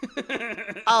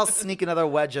 I'll sneak another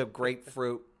wedge of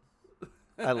grapefruit.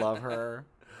 I love her.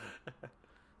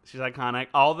 She's iconic.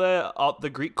 All the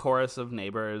Greek chorus of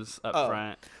Neighbors up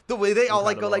front. The way they all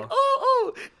like go like,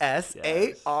 oh,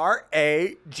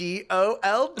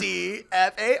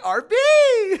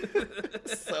 SARAGOLDFARB.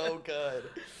 So good.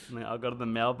 And they all go to the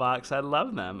mailbox. I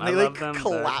love them. They I love them.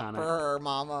 clap for her,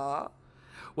 mama.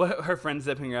 Well, her friend's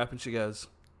zipping her up and she goes,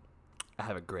 "I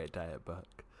have a great diet book."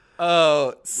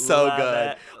 Oh, so Love good.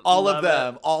 it. All Love of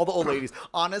them. it. All the old ladies.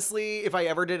 Honestly, if I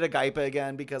ever did a Gaipa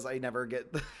again, because I never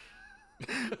get...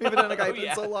 We haven't done a Gaipa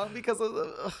in so long because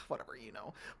of whatever, you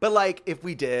know. But like, if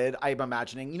we did, I'm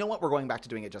imagining, you know what? We're going back to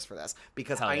doing it just for this.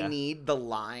 Because I need the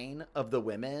line of the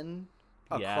women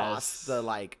across the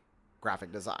like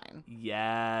graphic design.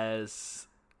 Yes.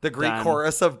 The Greek Done.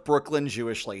 chorus of Brooklyn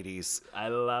Jewish ladies. I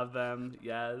love them.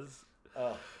 Yes.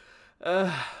 Oh.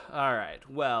 All right.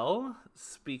 Well,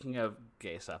 speaking of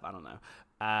gay stuff, I don't know.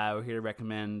 We're here to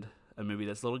recommend a movie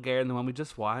that's a little gayer than the one we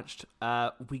just watched.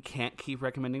 We can't keep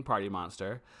recommending Party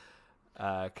Monster.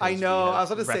 I know. I was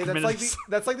going to say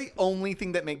that's like the only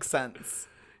thing that makes sense.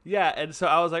 Yeah, and so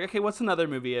I was like, okay, what's another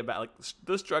movie about like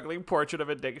the struggling portrait of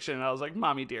addiction? And I was like,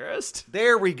 Mommy Dearest.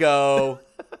 There we go.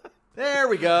 There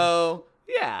we go.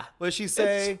 Yeah. What does she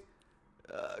say?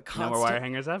 No more wire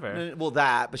hangers ever. Well,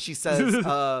 that, but she says,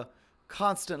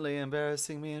 constantly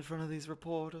embarrassing me in front of these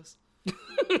reporters.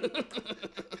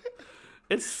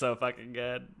 It's so fucking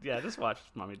good. Yeah, just watch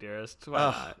Mommy Dearest. Why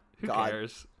not? Who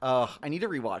cares? I need to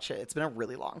rewatch it. It's been a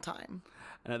really long time.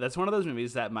 And that's one of those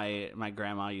movies that my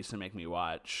grandma used to make me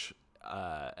watch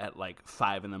at like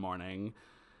 5 a.m.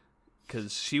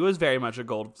 because she was very much a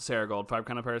Sarah Goldfarb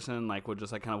kind of person. Like would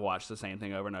just like kind of watch the same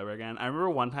thing over and over again. I remember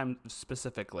one time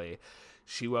specifically,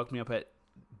 she woke me up at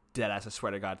deadass, I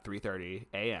swear to God, 3:30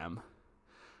 a.m.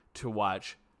 to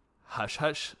watch Hush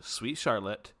Hush, Sweet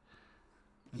Charlotte.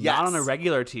 Yes. Not on a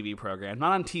regular TV program,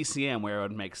 not on TCM where it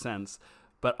would make sense,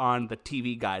 but on the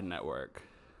TV Guide Network.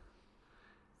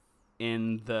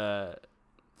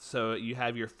 So you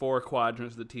have your 4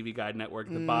 quadrants of the TV Guide Network.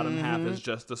 The bottom half is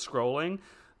just the scrolling.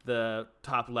 The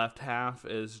top left half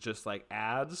is just like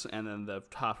ads, and then the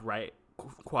top right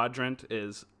quadrant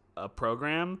is a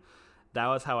program. That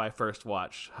was how I first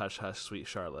watched Hush Hush, Sweet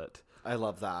Charlotte. I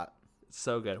love that.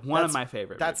 So good. One of my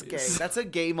favorite That's movies. gay. That's a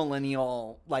gay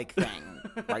millennial like thing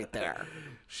right there.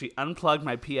 She unplugged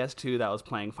my PS2 that was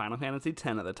playing Final Fantasy X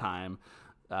at the time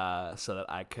so that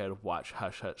I could watch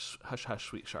Hush Hush,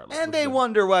 Sweet Charlotte. And they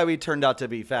wonder why we turned out to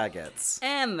be faggots.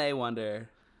 And they wonder.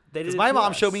 Because my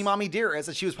mom showed me Mommy Dearest,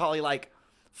 and she was probably like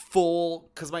full,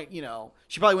 because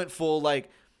she probably went full like,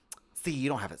 see, you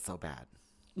don't have it so bad.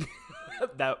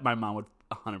 That my mom would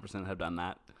 100% have done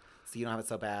that. See, you don't have it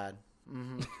so bad.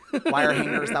 Mm-hmm. Wire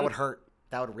hangers, that would hurt.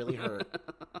 That would really hurt.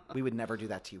 We would never do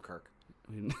that to you, Kirk.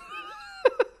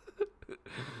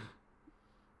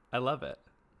 I love it.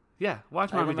 Yeah,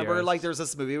 watch I Mommy remember Dearest. like there's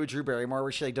this movie with Drew Barrymore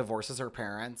where she like divorces her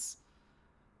parents.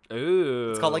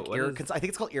 Ooh. It's called like I think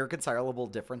it's called Irreconcilable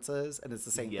Differences, and it's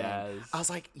the same thing. I was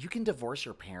like, you can divorce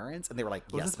your parents? And they were like,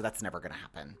 yes, but that's never going to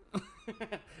happen.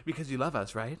 Because you love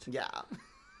us, right? Yeah.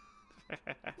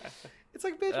 It's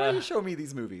like, bitch, why are you showing me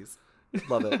these movies?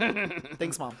 Love it.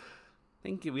 Thanks, Mom.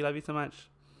 Thank you. We love you so much.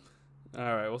 All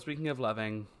right. Well, speaking of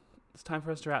loving, it's time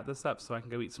for us to wrap this up so I can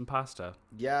go eat some pasta.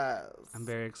 Yes. I'm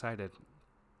very excited.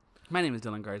 My name is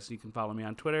Dylan Garcia. You can follow me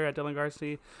on Twitter at Dylan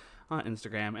Garcia, on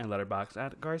Instagram and Letterboxd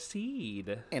at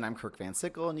Garceed. And I'm Kirk Van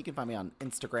Sickle, and you can find me on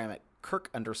Instagram at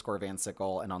Kirk_Van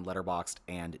Sickle and on Letterboxd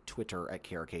and Twitter at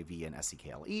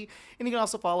KRKVNSEKLE. And you can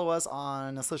also follow us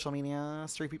on social media,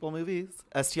 Straight People Movies,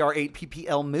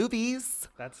 STR8PPL Movies.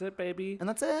 That's it, baby. And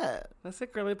that's it. That's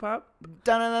it, girly pop.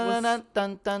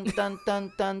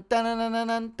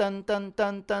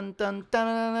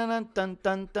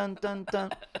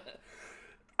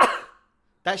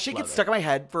 That shit gets stuck in my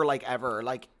head for like ever,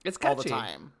 like it's all the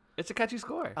time. It's a catchy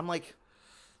score. I'm like,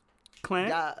 Clint.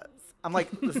 yes. I'm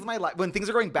like, this is my life. When things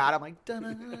are going bad, I'm like, dun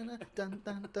dun dun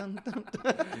dun dun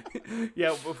dun.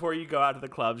 Yeah, before you go out to the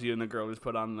clubs, you and the girl just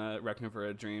put on the Requiem for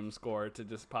a Dream score to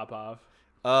just pop off.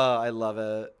 Oh, I love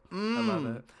it. I love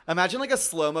it. Imagine like a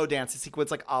slow-mo dance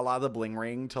sequence, like a la the Bling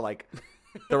Ring to like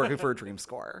the Requiem for a Dream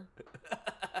score.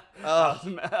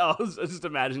 I was just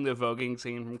imagining the voguing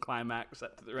scene from Climax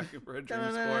set to the Requiem for a Dream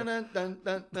score.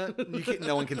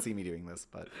 No one can see me doing this,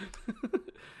 but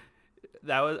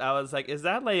I was like, is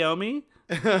that Laomi?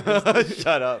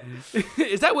 Shut up.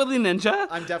 Is that Willy Ninja?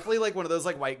 I'm definitely like one of those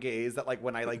like white gays that like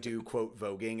when I like do quote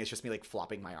voguing, it's just me like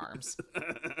flopping my arms.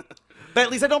 But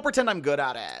at least I don't pretend I'm good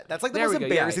at it. That's like the most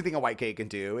embarrassing thing a white gay can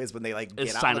do is when they like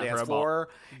get out on the dance floor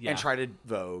and try to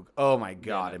vogue. Oh my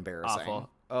God, embarrassing. Awful.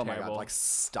 Oh Terrible. my God, like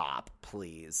stop,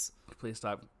 please. Please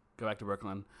stop. Go back to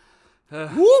Brooklyn.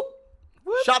 Whoop.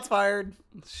 Whoop. Shots fired.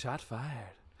 Shot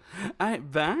fired. All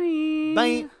right, bye.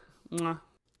 Bye. Mwah.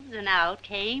 And out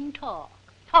came talk.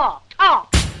 Talk.